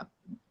 yeah.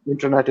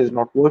 Internet is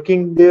not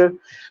working there,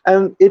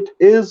 and it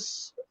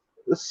is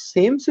the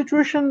same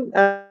situation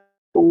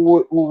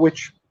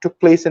which took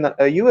place in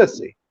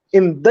USA,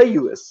 in the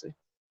USA.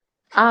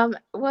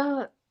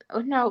 Well,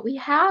 no, we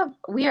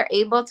are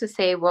able to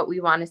say what we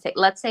want to say.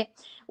 Let's say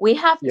we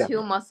have Yeah.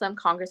 two Muslim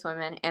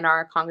congresswomen in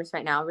our Congress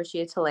right now,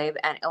 Rashida Tlaib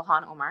and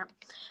Ilhan Omar,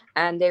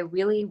 and they're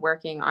really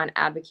working on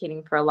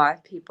advocating for a lot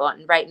of people.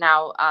 And right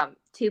now,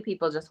 two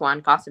people just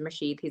won. Qasim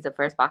Rashid, he's the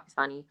first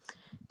Pakistani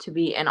to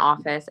be in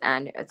office,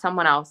 and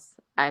someone else,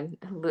 I'm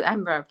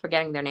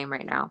forgetting their name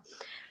right now.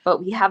 But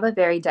we have a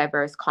very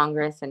diverse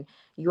Congress and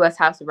U.S.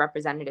 House of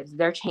Representatives.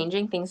 They're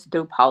changing things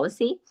through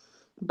policy,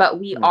 but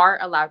we Hmm. are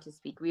allowed to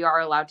speak. We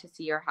are allowed to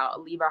see our house,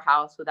 leave our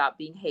house without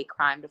being hate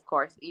crimed. Of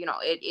course, you know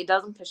it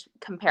doesn't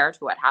compare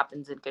to what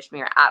happens in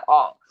Kashmir at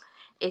all.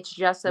 It's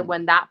just that Hmm.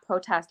 when that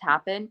protest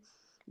happened,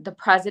 the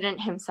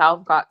president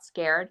himself got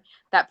scared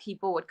that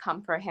people would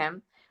come for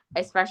him,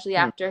 especially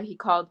Hmm. after he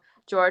called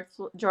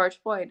George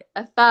Floyd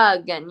a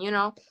thug, and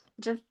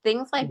just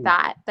things like Hmm.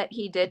 that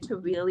he did to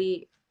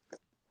really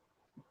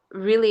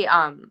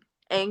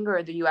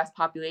anger the US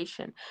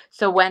population.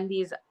 So when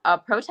these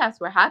protests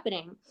were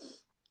happening,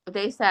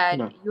 they said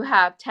Hmm. you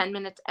have 10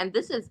 minutes, and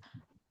this is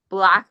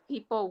black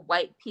people,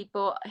 white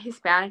people,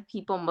 Hispanic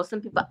people,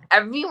 Muslim people,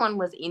 everyone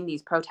was in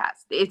these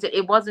protests.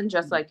 It wasn't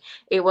just like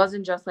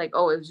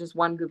oh, it was just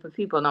one group of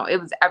people. No, it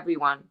was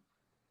everyone.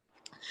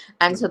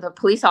 And Hmm. so the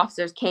police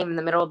officers came in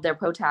the middle of their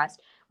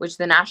protest, which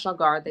the National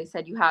Guard, they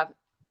said, you have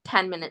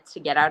 10 minutes to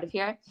get out of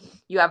here.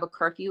 You have a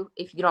curfew.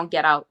 If you don't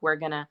get out,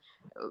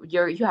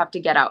 you have to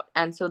get out.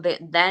 And so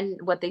then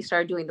what they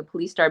started doing, the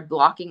police started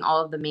blocking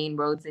all of the main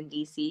roads in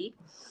DC.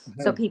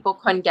 So Hmm. people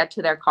couldn't get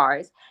to their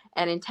cars.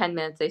 And in 10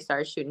 minutes, they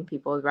started shooting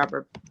people with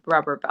rubber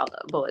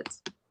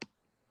bullets.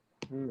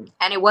 Hmm.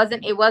 And it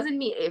wasn't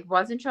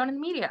shown in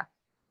the media.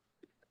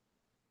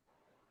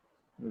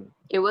 Hmm.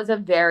 It was a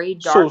very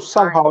So dark time.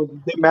 somehow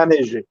they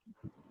managed it.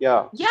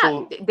 Yeah. Yeah,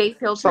 So they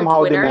filtered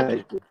somehow they Twitter.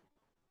 managed it.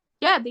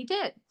 Yeah, they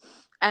did.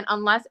 And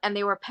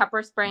they were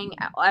pepper spraying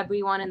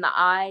everyone in the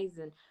eyes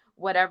and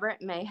whatever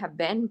it may have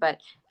been, but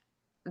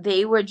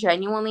they were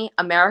genuinely,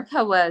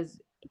 America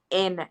was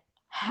in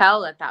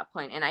hell at that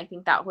point. And I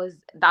think that was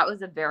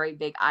a very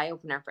big eye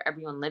opener for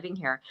everyone living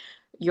here.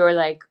 You're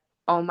like,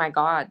 oh my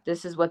God,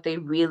 this is what they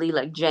really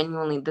like,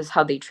 genuinely, this is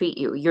how they treat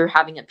you. You're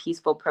having a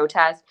peaceful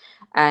protest,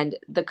 and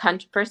the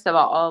country, first of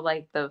all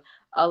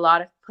a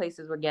lot of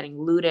places were getting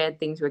looted,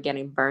 things were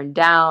getting burned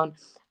down,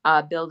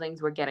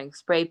 buildings were getting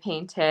spray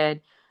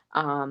painted,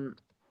 um,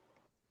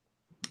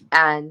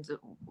 and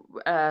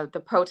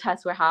the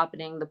protests were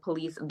happening.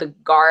 The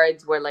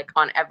guards were like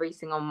on every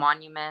single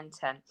monument,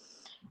 and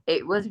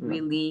it was Hmm.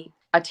 really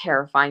a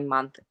terrifying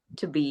month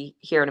to be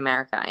here in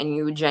America. And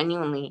you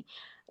genuinely,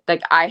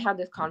 like, I had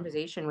this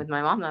conversation with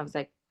my mom, and I was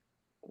like,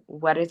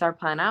 what is our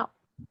plan out?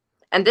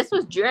 And this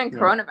was during Yeah.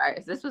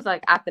 coronavirus. This was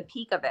like at the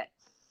peak of it.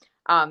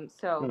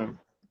 So, Hmm.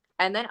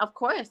 and then of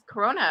course,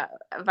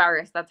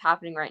 coronavirus that's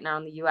happening right now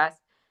in the US.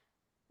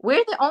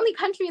 We're the only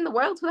country in the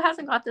world who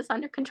hasn't got this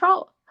under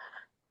control.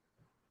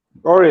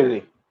 Oh,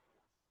 really?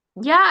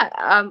 Yeah,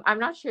 I'm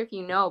not sure if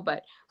you know,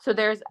 but so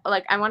there's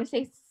like, I want to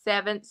say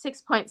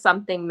 6 point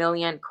something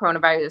million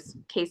coronavirus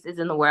cases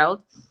in the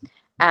world,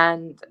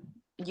 and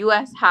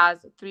US has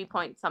 3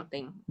 point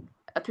something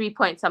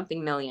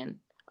million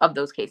of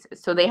those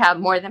cases. So they have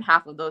more than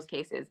half of those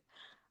cases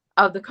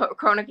of the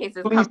corona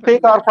cases Please come from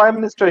take the our US. prime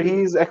minister.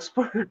 He's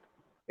expert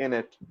in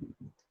it.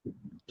 Yeah,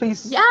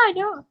 Please I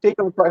know. take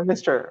our prime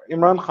minister,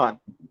 Imran Khan.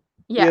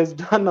 He Yeah, has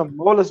done a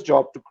marvelous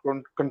job to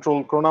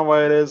control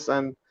coronavirus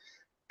and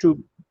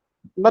to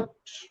not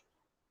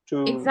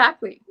to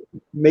exactly.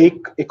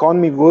 make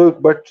economy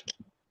work, but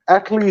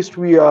at least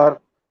we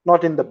are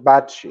not in the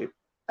bad shape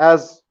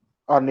as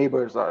our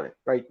neighbors are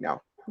right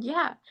now.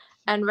 Yeah.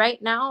 And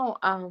right now,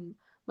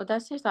 well,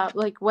 that's just that,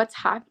 like, what's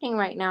happening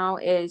right now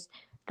is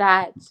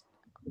that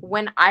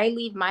when I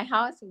leave my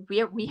house,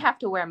 we have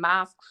to wear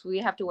masks, we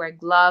have to wear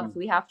gloves, Mm,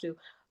 we have to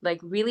like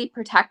really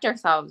protect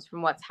ourselves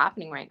from what's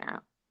happening right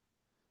now.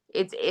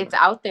 It's mm.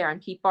 out there,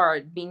 and people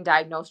are being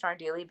diagnosed on a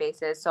daily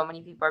basis. So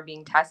many people are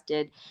being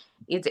tested.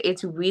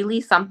 It's really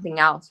something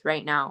else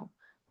right now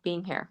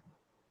being here.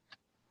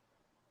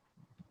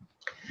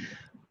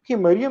 Okay,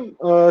 Mariam,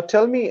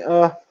 tell me,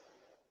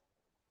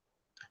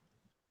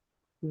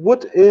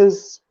 what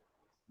is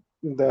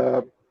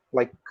the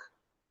like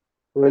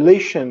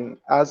relation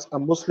as a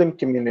Muslim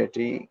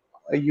community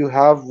you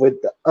have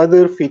with the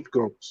other faith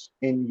groups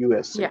in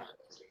USA? Yeah.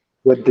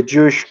 with the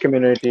Jewish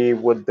community,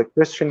 with the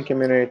Christian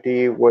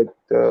community, with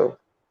the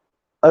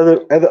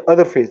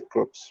other faith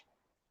groups?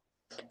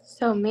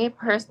 So me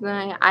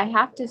personally, I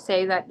have to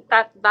say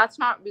that's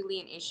not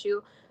really an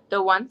issue.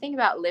 The one thing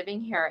about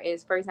living here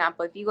is, for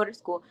example, if you go to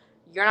school,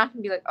 you're not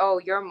gonna be like, oh,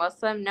 you're a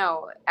Muslim.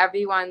 No,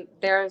 everyone,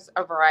 there's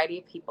a variety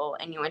of people,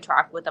 and you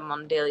interact with them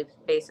on a daily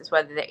basis,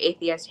 whether they're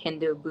atheist,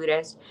 Hindu,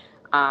 Buddhist,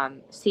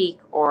 Sikh,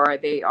 or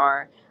they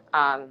are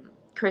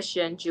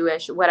Christian,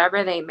 Jewish,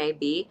 whatever they may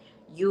be.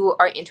 You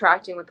are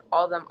interacting with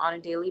all of them on a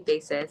daily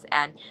basis,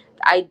 and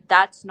I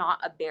that's not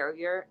a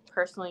barrier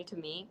personally to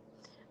me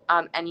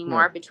Hmm.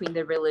 anymore between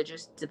the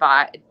religious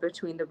divide,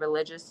 between the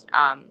religious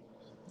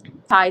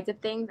sides of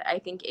things. I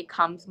think it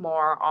comes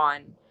more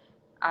on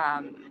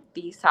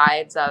the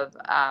sides of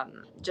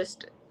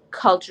just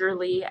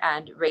culturally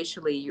and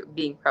racially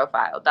being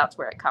profiled. That's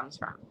where it comes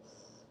from.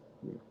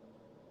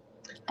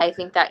 I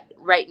think that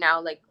right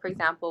now, like for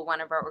example,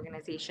 one of our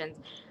organizations,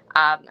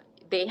 um,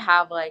 they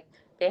have like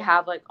they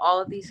have like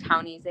all of these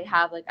counties. They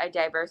have like a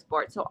diverse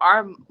board. So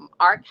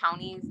our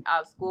county's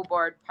school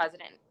board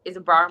president is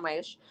a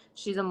Brahmish.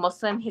 She's a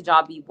Muslim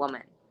hijabi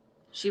woman.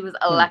 She was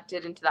Hmm.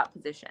 elected into that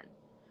position.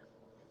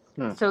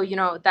 Hmm. So you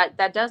know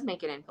that does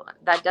make an influence.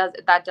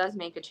 That does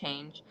make a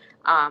change.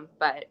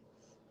 But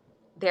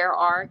there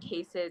are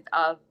cases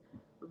of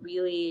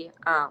really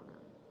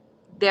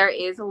there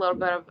is a little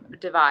bit of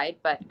divide,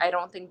 but I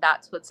don't think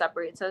that's what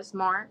separates us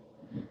more.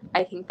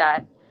 I think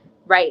that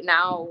right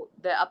now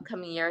the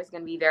upcoming year is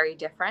going to be very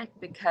different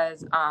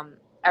because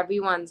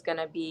everyone's going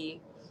to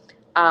be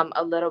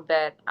a little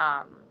bit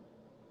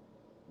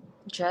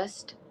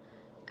just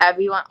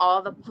everyone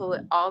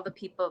all the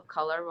people of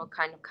color will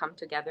kind of come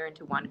together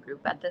into one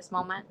group at this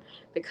moment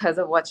because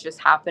of what's just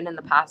happened in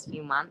the past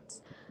few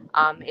months.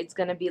 It's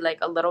going to be like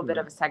a little bit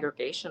Hmm. of a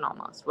segregation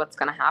almost what's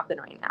going to happen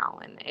right now,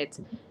 and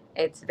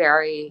it's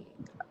very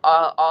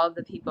all of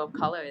the people of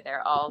color,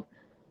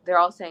 they're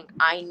all saying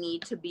I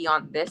need to be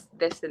on this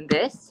and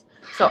this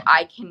so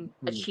I can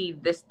Hmm.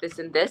 achieve this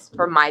and this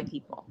for my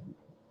people.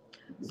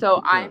 So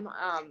Hmm. I'm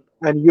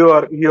And you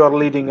are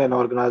leading an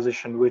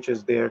organization which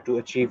is there to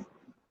achieve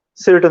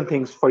certain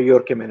things for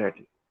your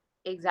community,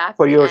 for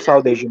exactly your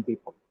South Asian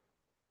people.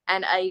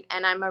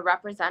 I'm a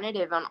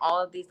representative on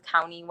all of these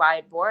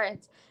county-wide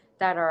boards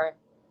that are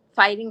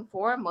fighting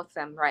for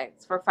Muslim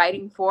rights, for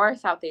fighting for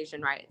South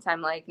Asian rights.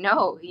 I'm like,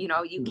 no,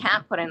 you Hmm.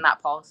 can't put in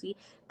that policy.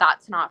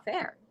 That's not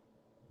fair.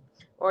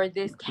 Or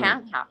this Hmm.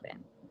 can't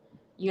happen.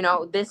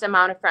 This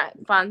amount of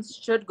funds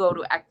should go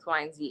to X,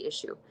 Y, and Z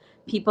issue.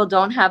 People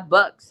don't have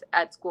books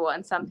at school,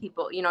 and some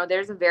people,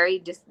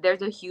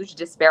 there's a huge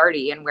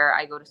disparity in where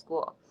I go to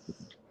school.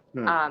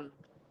 Hmm. Um,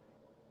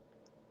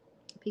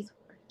 peace.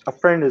 A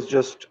friend is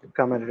just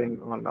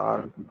commenting on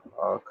our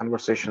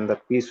conversation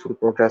that peaceful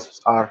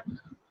protests are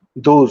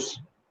those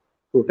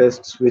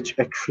protests which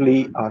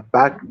actually are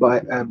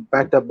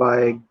backed up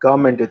by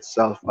government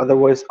itself.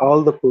 Otherwise,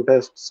 all the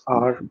protests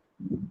are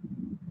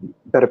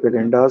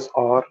propagandas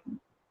or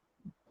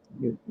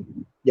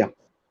yeah,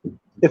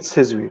 it's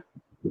his view.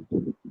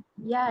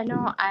 Yeah,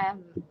 no,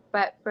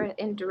 but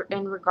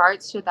in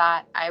regards to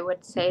that, I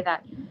would say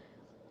that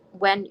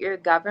when your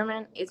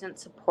government isn't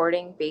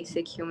supporting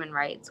basic human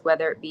rights,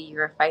 whether it be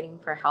you're fighting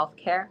for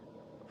healthcare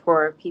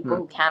for people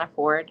Hmm. who can't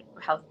afford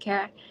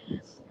healthcare,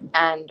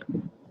 and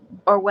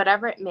or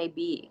whatever it may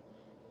be,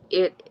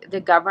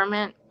 the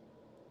government,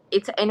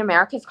 it's in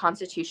America's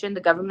constitution,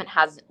 the government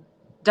has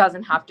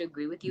doesn't have to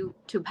agree with you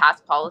to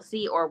pass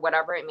policy or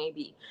whatever it may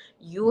be.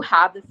 You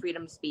have the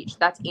freedom of speech.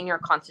 That's in your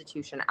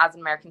constitution. As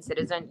an American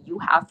citizen, you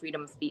have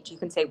freedom of speech. You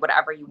can say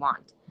whatever you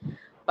want.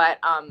 But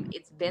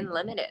it's been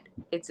limited.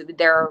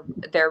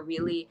 They're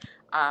really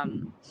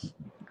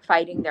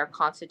fighting their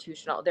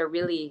constitutional. They're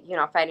really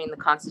fighting the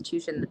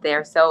constitution that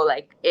they're so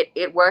like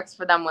it works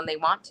for them when they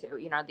want to.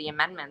 The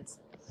amendments.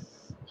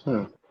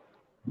 Hmm.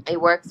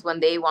 It works when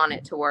they want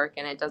it to work,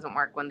 and it doesn't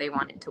work when they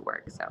want it to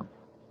work. So.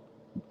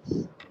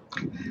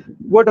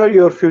 What are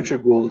your future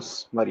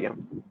goals,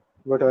 Mariam?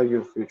 What are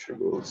your future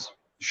goals?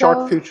 Short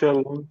So future,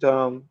 long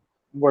term.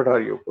 What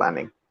are you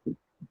planning?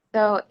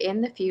 So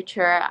in the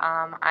future,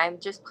 I'm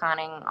just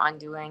planning on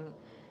doing,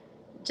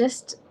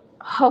 just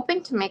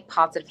hoping to make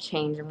positive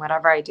change in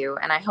whatever I do,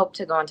 and I hope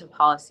to go into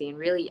policy and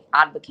really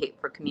advocate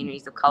for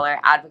communities of color,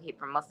 advocate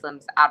for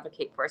Muslims,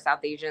 advocate for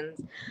South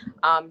Asians.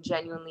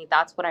 Genuinely,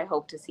 that's what I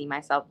hope to see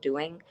myself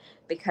doing,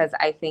 because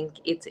I think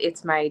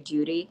it's my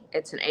duty.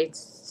 It's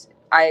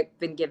I've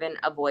been given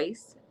a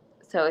voice,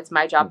 so it's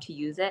my Hmm. job to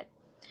use it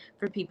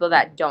for people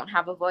that don't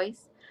have a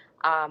voice.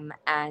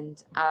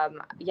 And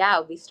yeah,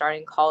 I'll be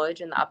starting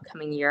college in the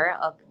upcoming year.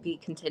 I'll be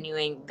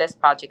continuing this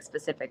project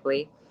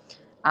specifically.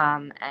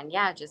 And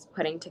yeah, just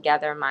putting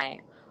together my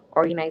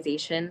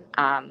organization.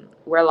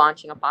 We're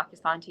launching a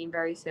Pakistan team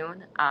very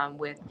soon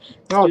with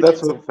Oh, that's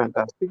students.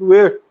 fantastic.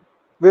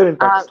 We're in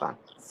Uh, Pakistan.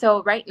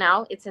 so right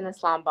now it's in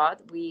Islamabad.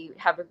 We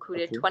have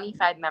recruited Okay.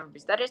 25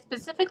 members that are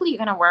specifically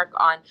going to work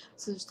on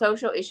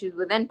social issues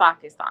within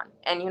Pakistan,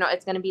 and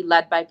it's going to be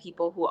led by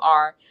people who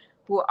are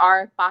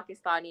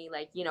Pakistani,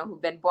 like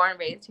who've been born and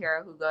raised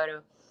here, who go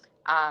to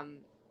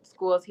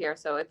schools here,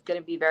 so it's going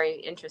to be very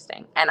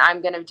interesting. And I'm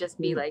going to just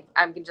be like,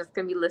 I'm just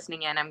going to be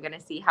listening in. I'm going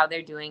to see how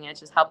they're doing and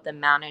just help them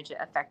manage it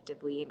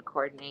effectively and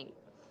coordinate.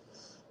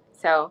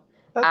 So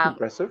That's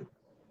impressive.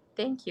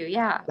 thank you.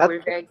 Yeah,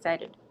 we're very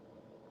excited.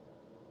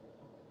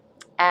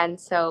 And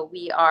so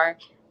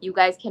you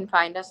guys can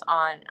find us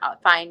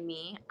find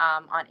me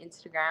on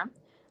Instagram.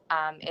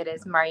 It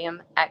is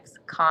Mariam X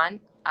Khan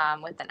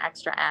with an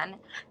extra N.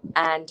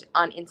 And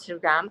on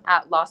Instagram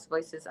at Lost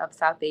Voices of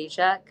South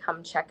Asia.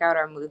 Come check out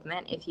our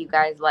movement. If you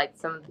guys like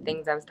some of the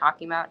things I was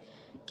talking about,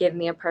 give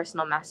me a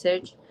personal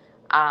message.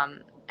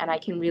 And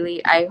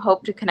I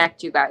hope to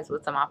connect you guys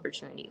with some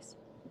opportunities.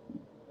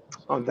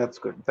 Oh, that's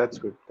good. That's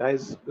good.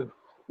 Guys,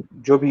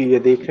 जो भी ये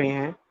देख रहे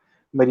हैं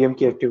मरियम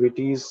की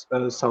activities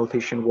south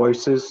Asian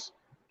voices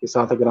के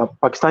साथ, अगर आप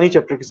पाकिस्तानी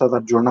चैप्टर के साथ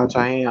आप जुड़ना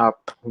चाहें,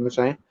 आप होना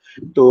चाहें,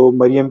 तो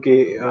मरियम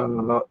के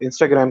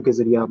इंस्टाग्राम के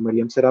जरिए आप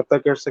मरियम से रब्ता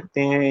कर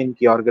सकते हैं.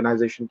 इनकी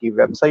ऑर्गेनाइजेशन की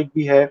वेबसाइट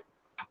भी है.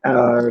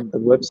 The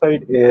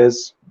website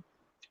is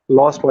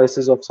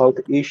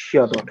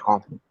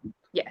lostvoicesofsouthasia.com.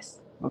 Yes.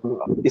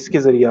 इसके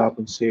जरिए आप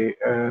उनसे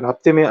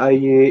रब्ते में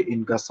आइए,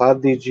 इनका साथ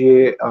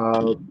दीजिए.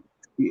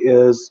 She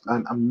is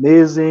an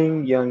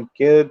amazing young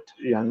kid,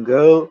 young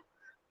girl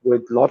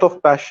with a lot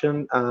of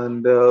passion,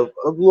 and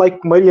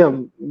like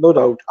Mariam, no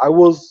doubt,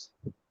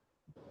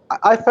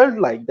 I felt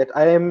like that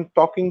I am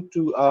talking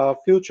to a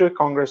future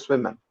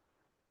congresswoman.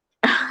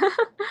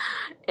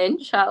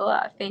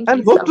 Inshallah. Thank and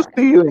you so much. hope to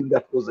see you in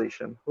that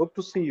position. Hope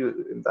to see you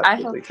in that position.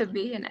 I hope to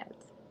be in it.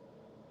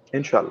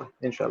 Inshallah,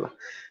 inshallah.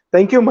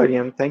 Thank you,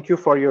 Mariam. Thank you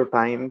for your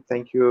time.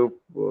 Thank you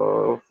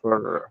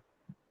for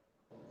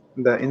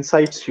the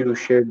insights you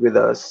shared with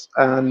us,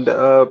 and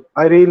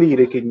I really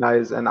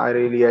recognize and I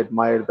really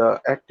admire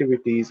the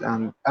activities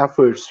and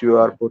efforts you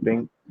are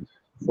putting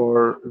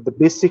for the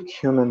basic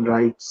human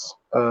rights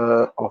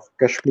of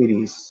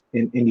Kashmiris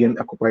in Indian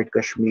occupied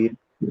Kashmir,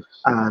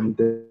 and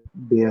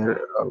their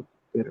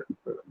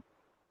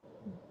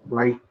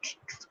right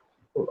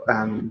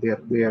and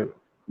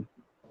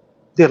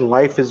their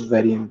life is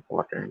very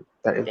important.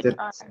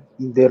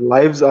 Their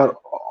lives are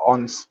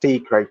on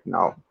stake right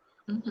now.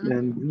 Mm-hmm.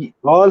 And we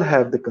all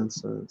have the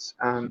concerns,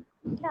 and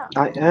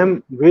I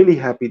am really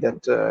happy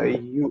that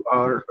you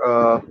are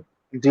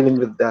dealing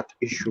with that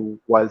issue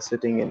while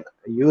sitting in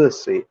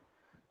USA,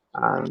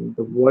 and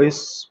the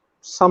voice,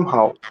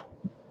 somehow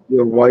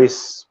your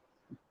voice,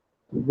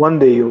 one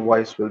day your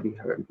voice will be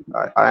heard.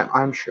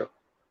 I'm sure.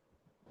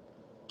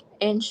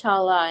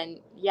 Inshallah. And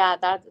yeah,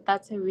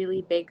 that's a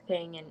really big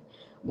thing. And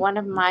one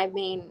of my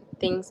main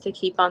things to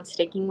keep on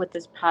sticking with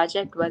this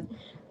project was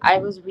I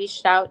was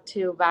reached out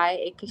to by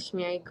a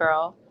Kashmiri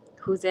girl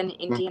who's in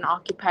Indian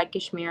occupied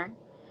Kashmir,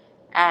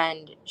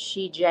 and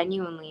she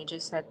genuinely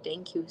just said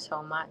thank you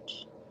so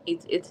much.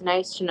 It's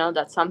nice to know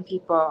that some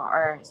people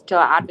are still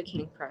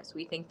advocating for us.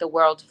 We think the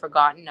world's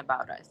forgotten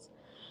about us.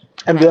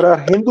 And there are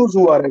Hindus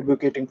who are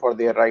advocating for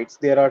their rights.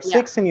 There are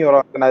Sikhs in your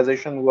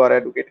organization who are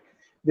advocating.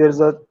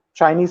 There's a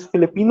Chinese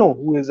Filipino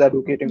who is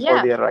advocating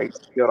for their rights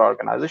in your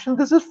organization.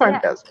 This is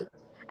fantastic.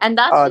 And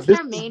that's just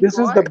our main board. This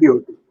is the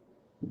beauty.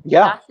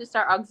 Yeah. That's just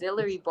our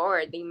auxiliary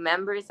board. The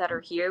members that are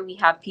here, we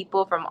have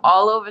people from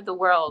all over the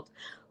world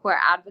who are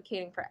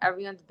advocating for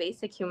everyone's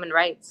basic human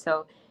rights.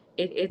 So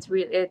it's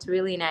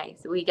really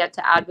nice. We get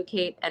to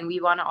advocate, and we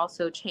want to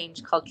also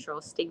change cultural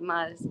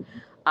stigmas,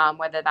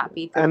 whether that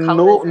be through and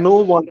colorism. No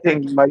one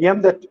thing,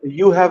 Mariam, that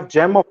you have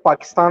Gem of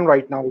Pakistan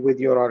right now with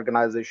your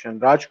organization,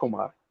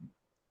 Rajkumar.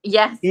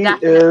 Yes, he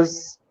definitely.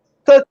 is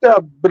such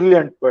a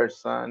brilliant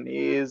person.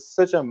 He is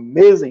such an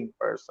amazing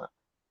person.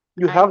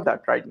 You have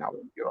that right now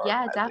in your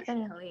organization.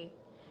 Definitely.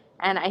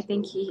 And I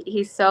think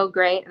he's so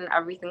great in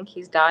everything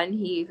he's done.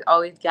 He's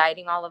always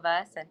guiding all of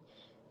us, and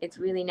it's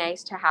really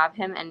nice to have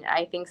him. And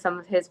I think some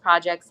of his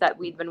projects that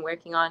we've been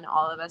working on,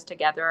 all of us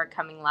together, are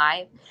coming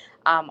live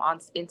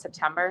in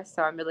September.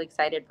 So I'm really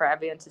excited for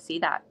everyone to see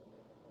that.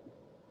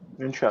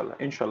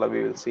 Inshallah,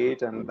 we will see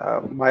it. And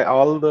my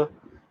all the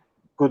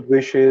good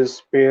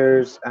wishes,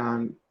 prayers,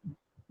 and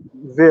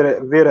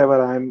wherever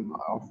I'm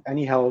of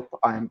any help,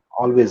 I'm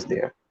always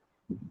there.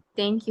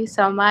 Thank you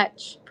so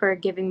much for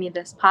giving me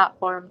this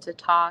platform to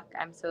talk.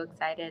 I'm so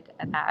excited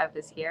that I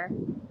was here.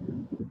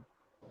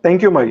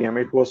 Thank you, Mariam.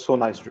 It was so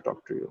nice to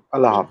talk to you.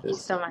 Allah Hafiz. Thank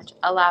you so much.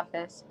 Allah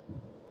Hafiz.